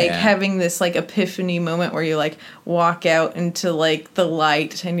ever, like, having this, like, epiphany moment where you, like, walk out into, like, the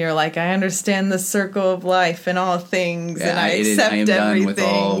light and you're like, I understand the circle of life and all things, and I accept everything. I am done with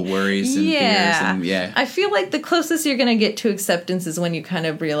all worries and fears. And, I feel like the closest you're going to get to acceptance is when you kind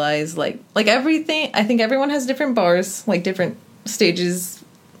of realize, like everything, I think everyone has different bars, like, different stages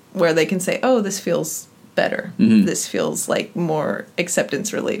where they can say, oh, this feels better. Mm-hmm. This feels, like, more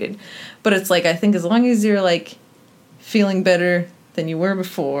acceptance related. But it's like, I think as long as you're, like, feeling better than you were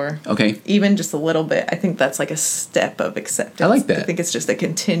before, even just a little bit, I think that's, like, a step of acceptance. I like that. I think it's just a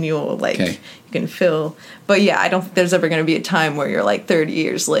continual, like, you can feel. But yeah, I don't think there's ever going to be a time where you're, like, 30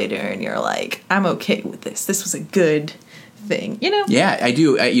 years later and you're like, I'm okay with this. This was a good thing, you know? Yeah, I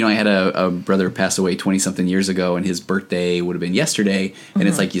do. I had a brother pass away 20-something years ago, and his birthday would have been yesterday, and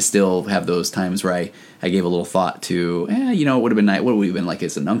it's like you still have those times where I gave a little thought to, it would have been nice. What would we have been like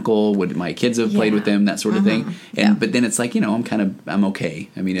as an uncle? Would my kids have played with him? That sort of thing. And but then it's like, I'm okay.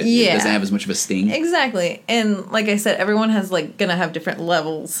 I mean, it doesn't have as much of a sting. Exactly. And like I said, everyone has, like, gonna have different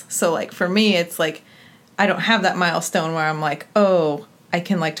levels. So, like, for me, it's like I don't have that milestone where I'm like, oh, I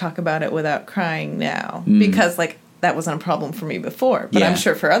can, like, talk about it without crying now, because, like, that wasn't a problem for me before. But I'm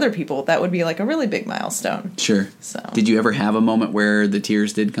sure for other people, that would be like a really big milestone. Sure. So, did you ever have a moment where the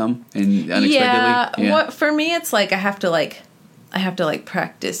tears did come and unexpectedly? Yeah. What for me, it's like I have to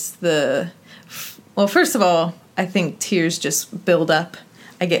practice well, first of all, I think tears just build up.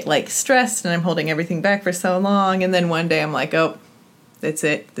 I get like stressed and I'm holding everything back for so long. And then one day I'm like, oh, that's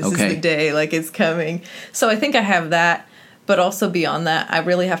it. This is the day. Like, it's coming. So I think I have that. But also beyond that, I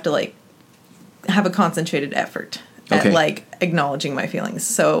really have to like have a concentrated effort at like acknowledging my feelings.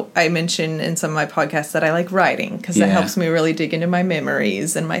 So I mentioned in some of my podcasts that I like writing because that helps me really dig into my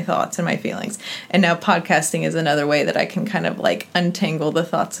memories and my thoughts and my feelings. And now podcasting is another way that I can kind of like untangle the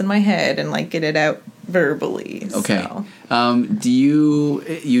thoughts in my head and like get it out verbally. Okay. So.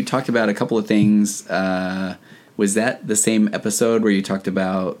 You talked about a couple of things. Was that the same episode where you talked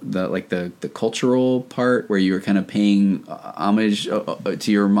about the cultural part where you were kind of paying homage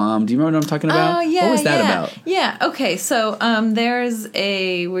to your mom? Do you remember what I'm talking about? Oh, yeah. What was that about? Yeah. Okay. So there's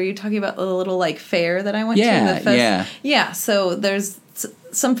were you talking about the little like fair that I went to? Yeah. Yeah. So there's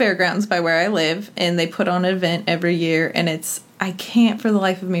some fairgrounds by where I live, and they put on an event every year, and I can't for the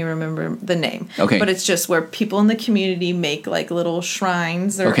life of me remember the name. Okay. But it's just where people in the community make like little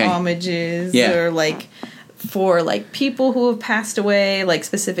shrines or homages or like for like people who have passed away, like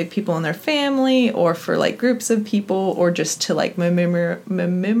specific people in their family, or for like groups of people, or just to like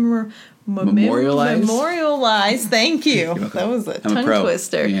memorialize. Thank you. That was a tongue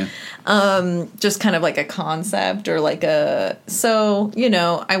twister. Yeah. Just kind of like a concept or like so,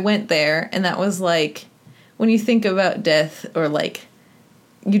 I went there, and that was like, when you think about death, or like,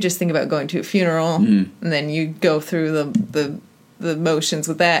 you just think about going to a funeral, and then you go through the motions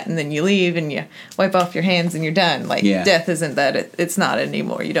with that, and then you leave and you wipe off your hands and you're done. Like, death isn't that. It's not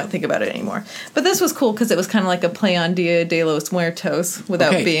anymore. You don't think about it anymore. But this was cool because it was kind of like a play on Dia de los Muertos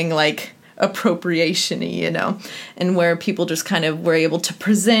without being like appropriation-y, and where people just kind of were able to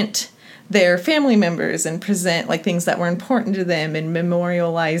present their family members and present like things that were important to them and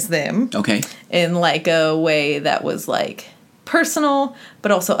memorialize them in like a way that was like personal, but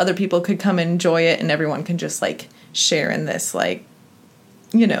also other people could come and enjoy it, and everyone can just like share in this, like,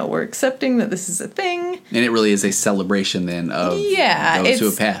 we're accepting that this is a thing. And it really is a celebration then of those who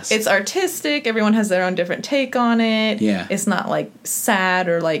have passed. It's artistic. Everyone has their own different take on it. Yeah. It's not like sad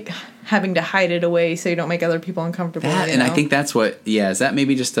or like having to hide it away so you don't make other people uncomfortable. And I think that's what, is that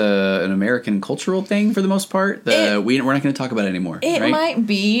maybe just an American cultural thing for the most part? We're not going to talk about it anymore. It might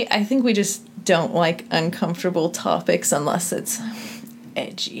be. I think we just don't like uncomfortable topics unless it's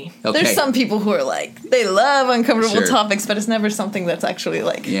edgy. There's some people who are like, they love uncomfortable topics, but it's never something that's actually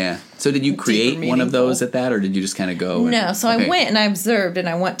like So did you create one of those at that, or did you just kind of go? No, so I went and I observed, and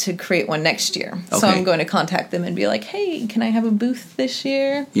I want to create one next year. So I'm going to contact them and be like, hey, can I have a booth this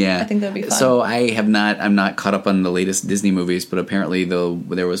year? Yeah. I think that'd be fun. So I'm not caught up on the latest Disney movies, but apparently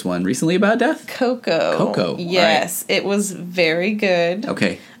there was one recently about death? Coco. Yes. Right. It was very good.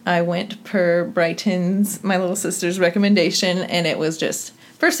 Okay. I went per Brighton's, my little sister's recommendation, and it was just,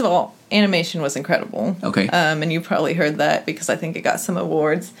 first of all, animation was incredible. Okay. And you probably heard that because I think it got some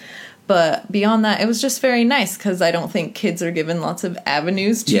awards. But beyond that, it was just very nice because I don't think kids are given lots of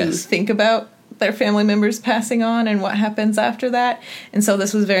avenues to think about their family members passing on and what happens after that. And so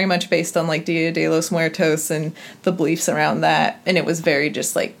this was very much based on like Dia de los Muertos and the beliefs around that. And it was very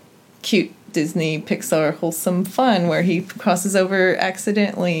just like cute Disney Pixar wholesome fun where he crosses over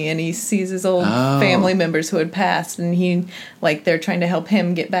accidentally and he sees his old family members who had passed, and they're trying to help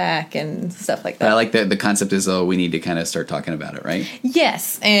him get back and stuff like that. I like that the concept is we need to kind of start talking about it, right?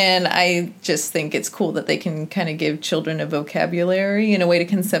 Yes, and I just think it's cool that they can kind of give children a vocabulary and a way to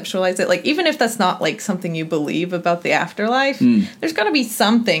conceptualize it. Like, even if that's not like something you believe about the afterlife, there's got to be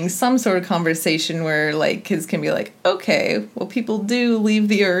some sort of conversation where like kids can be like, okay, well, people do leave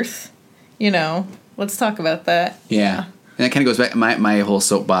the earth. Let's talk about that. Yeah. And that kind of goes back. My whole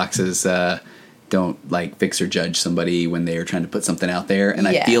soapbox is don't like fix or judge somebody when they are trying to put something out there. And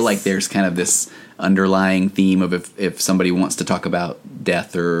I feel like there's kind of this underlying theme of if somebody wants to talk about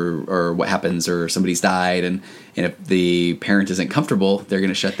death or what happens or somebody's died and if the parent isn't comfortable, they're going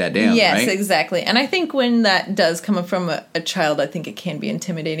to shut that down. Yes, right? Exactly. And I think when that does come from a child, I think it can be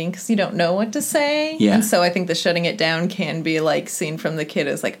intimidating because you don't know what to say. Yeah. And so I think the shutting it down can be like seen from the kid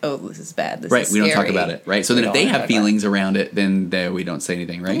as like, oh, this is bad. This is scary. We don't talk about it. Right. So then if they have feelings around it, then we don't say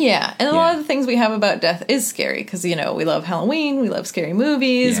anything. Right. Yeah. And a lot of the things we have about death is scary because, we love Halloween. We love scary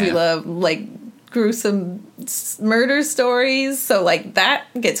movies. Yeah. We love like gruesome murder stories, so like that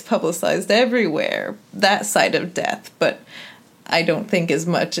gets publicized everywhere, that side of death. But I don't think as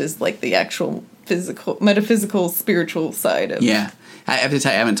much as like the actual metaphysical, spiritual side of. Yeah. I have to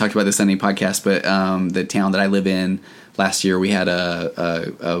tell you, I haven't talked about this on any podcast, but the town that I live in, last year we had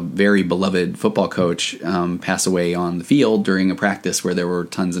a very beloved football coach pass away on the field during a practice where there were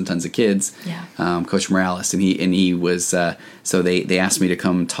tons and tons of kids. Yeah. Coach Morales, and he was so they asked me to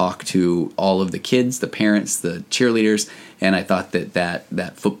come talk to all of the kids, the parents, the cheerleaders, and I thought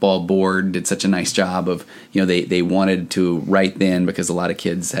that football board did such a nice job of, they wanted to right then, because a lot of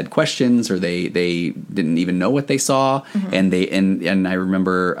kids had questions or they didn't even know what they saw, and and I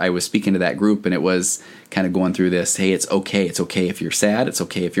remember I was speaking to that group, and it was kind of going through this, hey, it's okay if you're sad, it's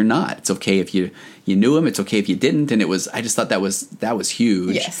okay if you're not, it's okay if you knew him, it's okay if you didn't, and I just thought that was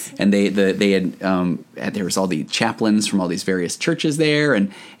huge. Yes. And they had there was all the chaplains from all these various churches there,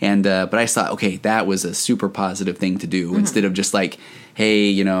 and but I thought, okay, that was a super positive thing to do, instead of just like,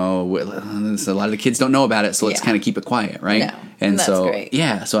 hey, a lot of the kids don't know about it, so let's kind of keep it quiet, right? No, and that's so great.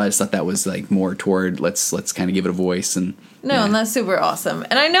 Yeah, so I just thought that was like more toward let's kind of give it a voice. And and that's super awesome.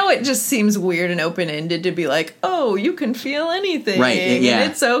 And I know it just seems weird and open-ended to be like, oh, you can feel anything. Right, yeah.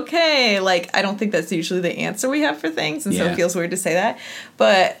 And it's okay. Like, I don't think that's usually the answer we have for things, and so Yeah. it feels weird to say that.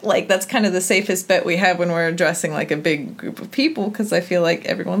 But, like, that's kind of the safest bet we have when we're addressing, like, a big group of people, because I feel like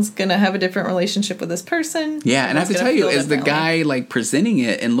everyone's going to have a different relationship with this person. Yeah, and I have to tell you, as the differently. guy, like, presenting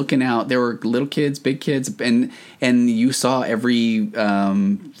it and looking out, there were little kids, big kids, and you saw every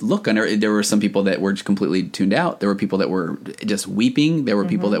look under. There were some people that were completely tuned out. There were people that were just weeping. There were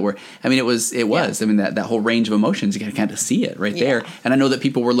people that were. I mean, it was. Yeah. I mean, that whole range of emotions. You can kind of see it right there. And I know that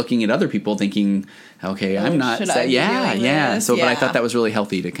people were looking at other people, thinking, "Okay, I'm not." Should I be doing this? So, but I thought that was really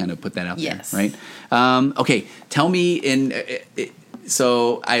healthy to kind of put that out there, right? Okay, tell me.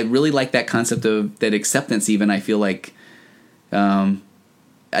 So I really like that concept of that acceptance. Even I feel like.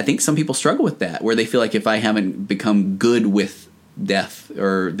 I think some people struggle with that, where they feel like if I haven't become good with death,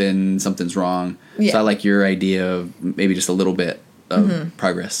 or then something's wrong. Yeah. So I like your idea of maybe just a little bit of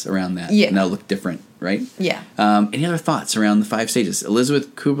progress around that. Yeah. And that'll look different, right? Yeah. Any other thoughts around the 5 stages?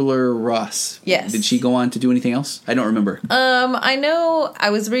 Elizabeth Kubler-Ross. Yes. Did she go on to do anything else? I don't remember. I know I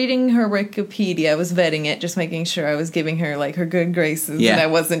was reading her Wikipedia. I was vetting it, just making sure I was giving her, like, her good graces. Yeah. And I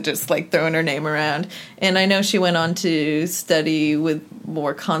wasn't just, like, throwing her name around. And I know she went on to study with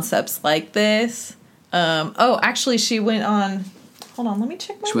more concepts like this. Actually, she went on... Hold on, let me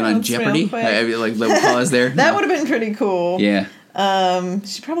check my She went on notes Jeopardy? real quick. Like little pause there. That would have been pretty cool. Yeah.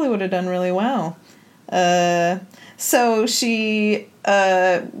 She probably would have done really well. So she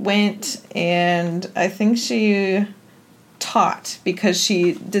went, and I think she taught because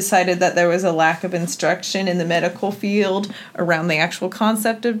she decided that there was a lack of instruction in the medical field around the actual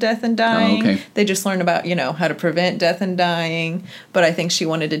concept of death and dying. Oh, okay. They just learned about, how to prevent death and dying, but I think she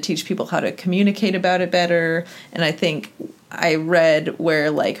wanted to teach people how to communicate about it better, and I think I read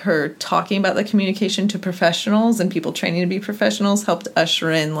where, like, her talking about the communication to professionals and people training to be professionals helped usher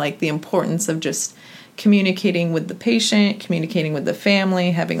in, like, the importance of just communicating with the patient, communicating with the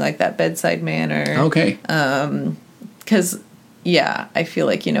family, having, like, that bedside manner. Okay. Because, I feel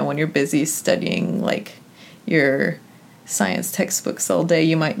like, when you're busy studying, like, your science textbooks all day,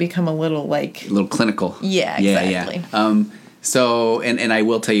 you might become a little, like... A little clinical. Yeah, exactly. Yeah. So, and I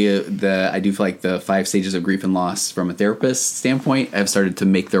will tell you, I do feel like the 5 stages of grief and loss from a therapist standpoint have started to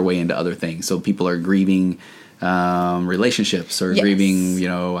make their way into other things. So people are grieving relationships, or grieving,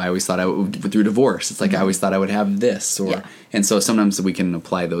 I always thought I would, through divorce. It's like, I always thought I would have this, and so sometimes we can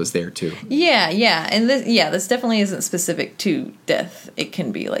apply those there too. Yeah. And this definitely isn't specific to death. It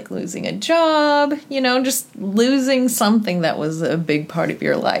can be like losing a job, just losing something that was a big part of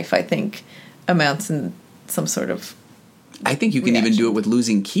your life, I think amounts in some sort of... I think you can even do it with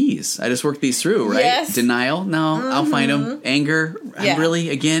losing keys. I just worked these through, right? Yes. Denial, no, I'll find them. Anger,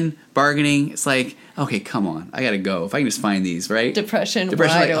 really, again, bargaining. It's like, okay, come on, I gotta go. If I can just find these, right? Depression. Why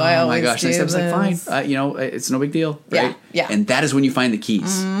like, do I always my gosh. do And I was like, this? fine, it's no big deal, right? Yeah. And that is when you find the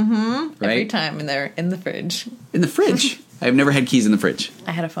keys, right? Every time, and they're in the fridge. In the fridge. I've never had keys in the fridge.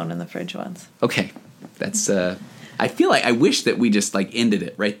 I had a phone in the fridge once. Okay, that's. I feel like I wish that we just like ended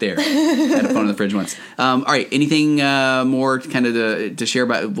it right there. Had a phone in the fridge once. All right, anything more kind of to share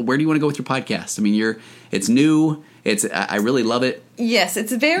about? Where do you want to go with your podcast? I mean, it's new. I really love it. Yes,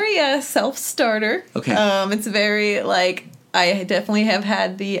 it's very self-starter. Okay. It's very like I definitely have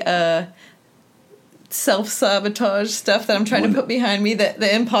had the self-sabotage stuff that I'm trying to put behind me,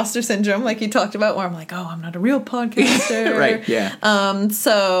 the imposter syndrome like you talked about, where I'm like, oh, I'm not a real podcaster. Right. Yeah.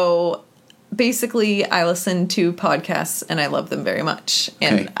 So basically, I listen to podcasts and I love them very much.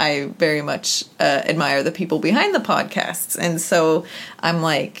 And I very much admire the people behind the podcasts. And so I'm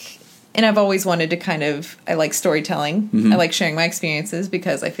like, and I've always wanted to I like storytelling. Mm-hmm. I like sharing my experiences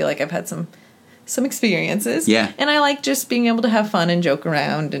because I feel like I've had some experiences. Yeah. And I like just being able to have fun and joke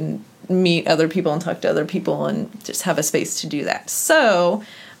around and meet other people and talk to other people and just have a space to do that. So,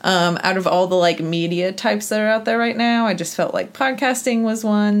 out of all the like media types that are out there right now, I just felt like podcasting was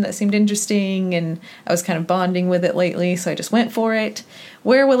one that seemed interesting, and I was kind of bonding with it lately, so I just went for it.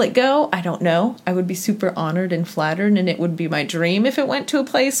 Where will it go? I don't know. I would be super honored and flattered, and it would be my dream if it went to a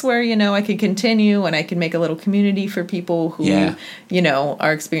place where, I could continue and I could make a little community for people who,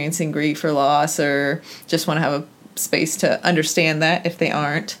 are experiencing grief or loss or just want to have a space to understand that if they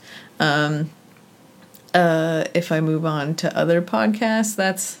aren't. If I move on to other podcasts,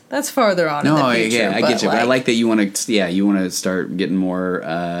 that's farther on in the future. I get you. But I like that you want to start getting more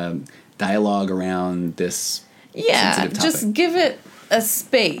dialogue around this sensitive topic. Just give it a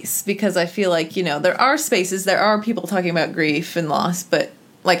space, because I feel like, there are spaces, there are people talking about grief and loss, but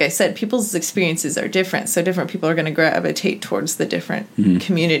like I said, people's experiences are different, so different people are going to gravitate towards the different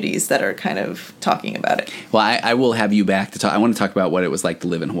communities that are kind of talking about it. Well, I will have you back to talk. I want to talk about what it was like to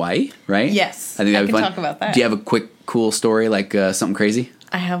live in Hawaii, right? Yes, I think that'd be fun. Talk about that. Do you have a quick, cool story, like something crazy?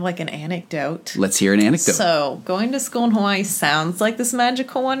 I have like an anecdote. Let's hear an anecdote. So, going to school in Hawaii sounds like this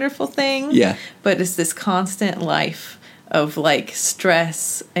magical, wonderful thing. Yeah. But it's this constant life of like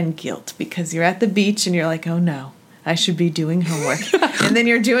stress and guilt, because you're at the beach and you're like, oh no, I should be doing homework. And then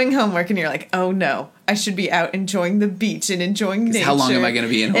you're doing homework and you're like, oh no, I should be out enjoying the beach and enjoying nature. How long am I going to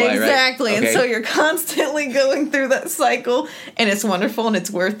be in Hawaii, exactly. Right? And okay. so you're constantly going through that cycle, and it's wonderful and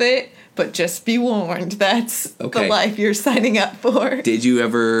it's worth it. But just be warned, that's the life you're signing up for. Did you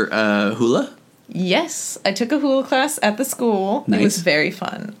ever hula? Yes, I took a hula class at the school. Nice. It was very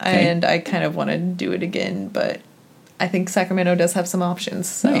fun. Okay. And I kind of want to do it again, but I think Sacramento does have some options.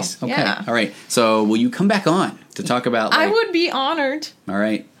 So, nice. Okay. Yeah. All right. So will you come back on to talk about? I would be honored. All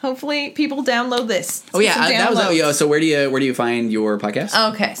right. Hopefully, people download this. Oh yeah, that was. So where do you find your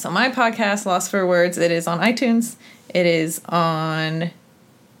podcast? Okay, so my podcast, Lost for Words, it is on iTunes. It is on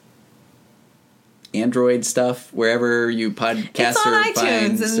Android stuff, wherever you podcast. It's on iTunes,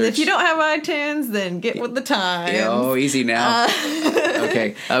 and search. if you don't have iTunes, then get with the times. Oh, easy now.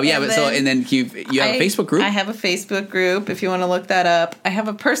 Okay. Oh yeah, and then you have a Facebook group. I have a Facebook group if you want to look that up. I have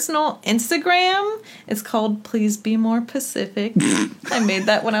a personal Instagram. It's called Please Be More Pacific. I made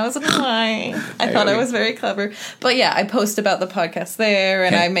that when I was in Hawaii. I thought I was very clever. But yeah, I post about the podcast there,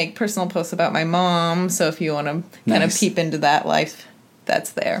 and I make personal posts about my mom. So if you want to kind of peep into that life,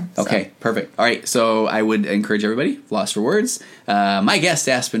 that's there. Okay, perfect. All right, so I would encourage everybody, Lost for Words. My guest,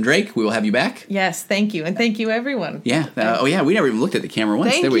 Aspen Drake, we will have you back. Yes, thank you. And thank you, everyone. Yeah. We never even looked at the camera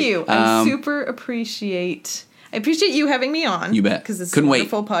once, thank did we? you. I super appreciate you having me on. You bet. Because it's Couldn't a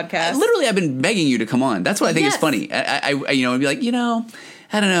wonderful wait. podcast. Literally, I've been begging you to come on. That's what I think is funny. I'd be like,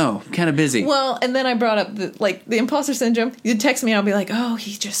 I don't know, kind of busy. Well, and then I brought up the imposter syndrome. You'd text me and I'll be like, oh,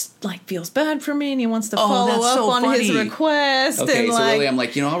 he just feels bad for me and he wants to follow up on his request. Okay, and so really I'm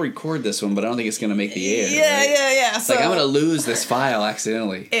like, I'll record this one, but I don't think it's going to make the air. Yeah. It's so, I'm going to lose this file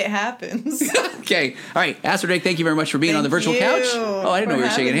accidentally. It happens. Okay. All right. Aspen Drake, thank you very much for being on the virtual couch. Oh, I didn't know we were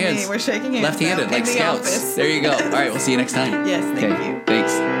shaking hands. We're shaking hands. Left-handed, like scouts. Office. There you go. All right, we'll see you next time. Yes, thank you.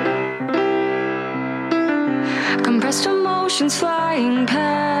 Thanks. Compressed emotions flying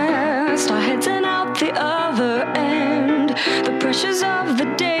past our heads and out the other end. The pressures of the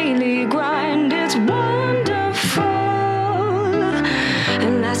daily grind, it's wonderful.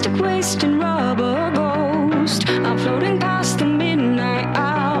 Elastic waste and rubber ghost are floating past the midnight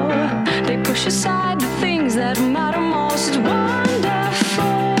hour. They push aside the things that matter most. It's wonderful.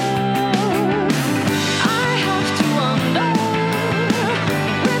 I have to wonder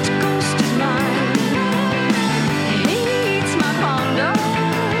which ghost is mine. He eats my ponder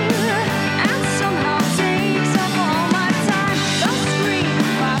and somehow takes up all my time. The scream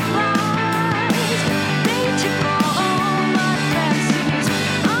by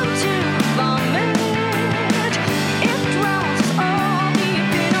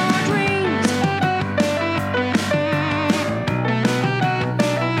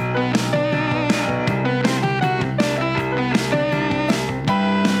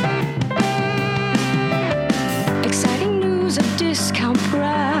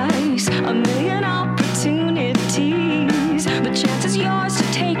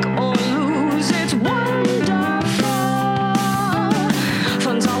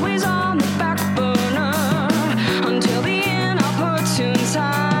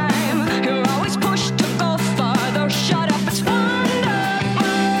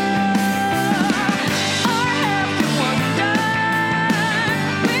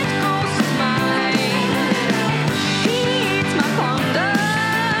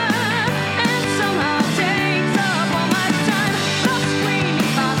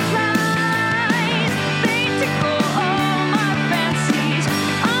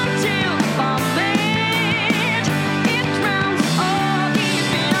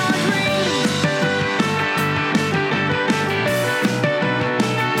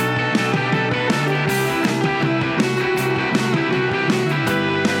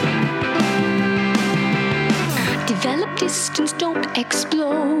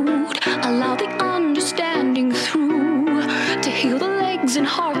explode. Allow the understanding through to heal the legs and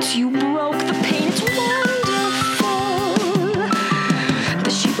hearts you broke. The pain is wonderful.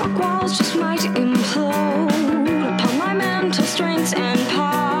 The sheetrock walls just might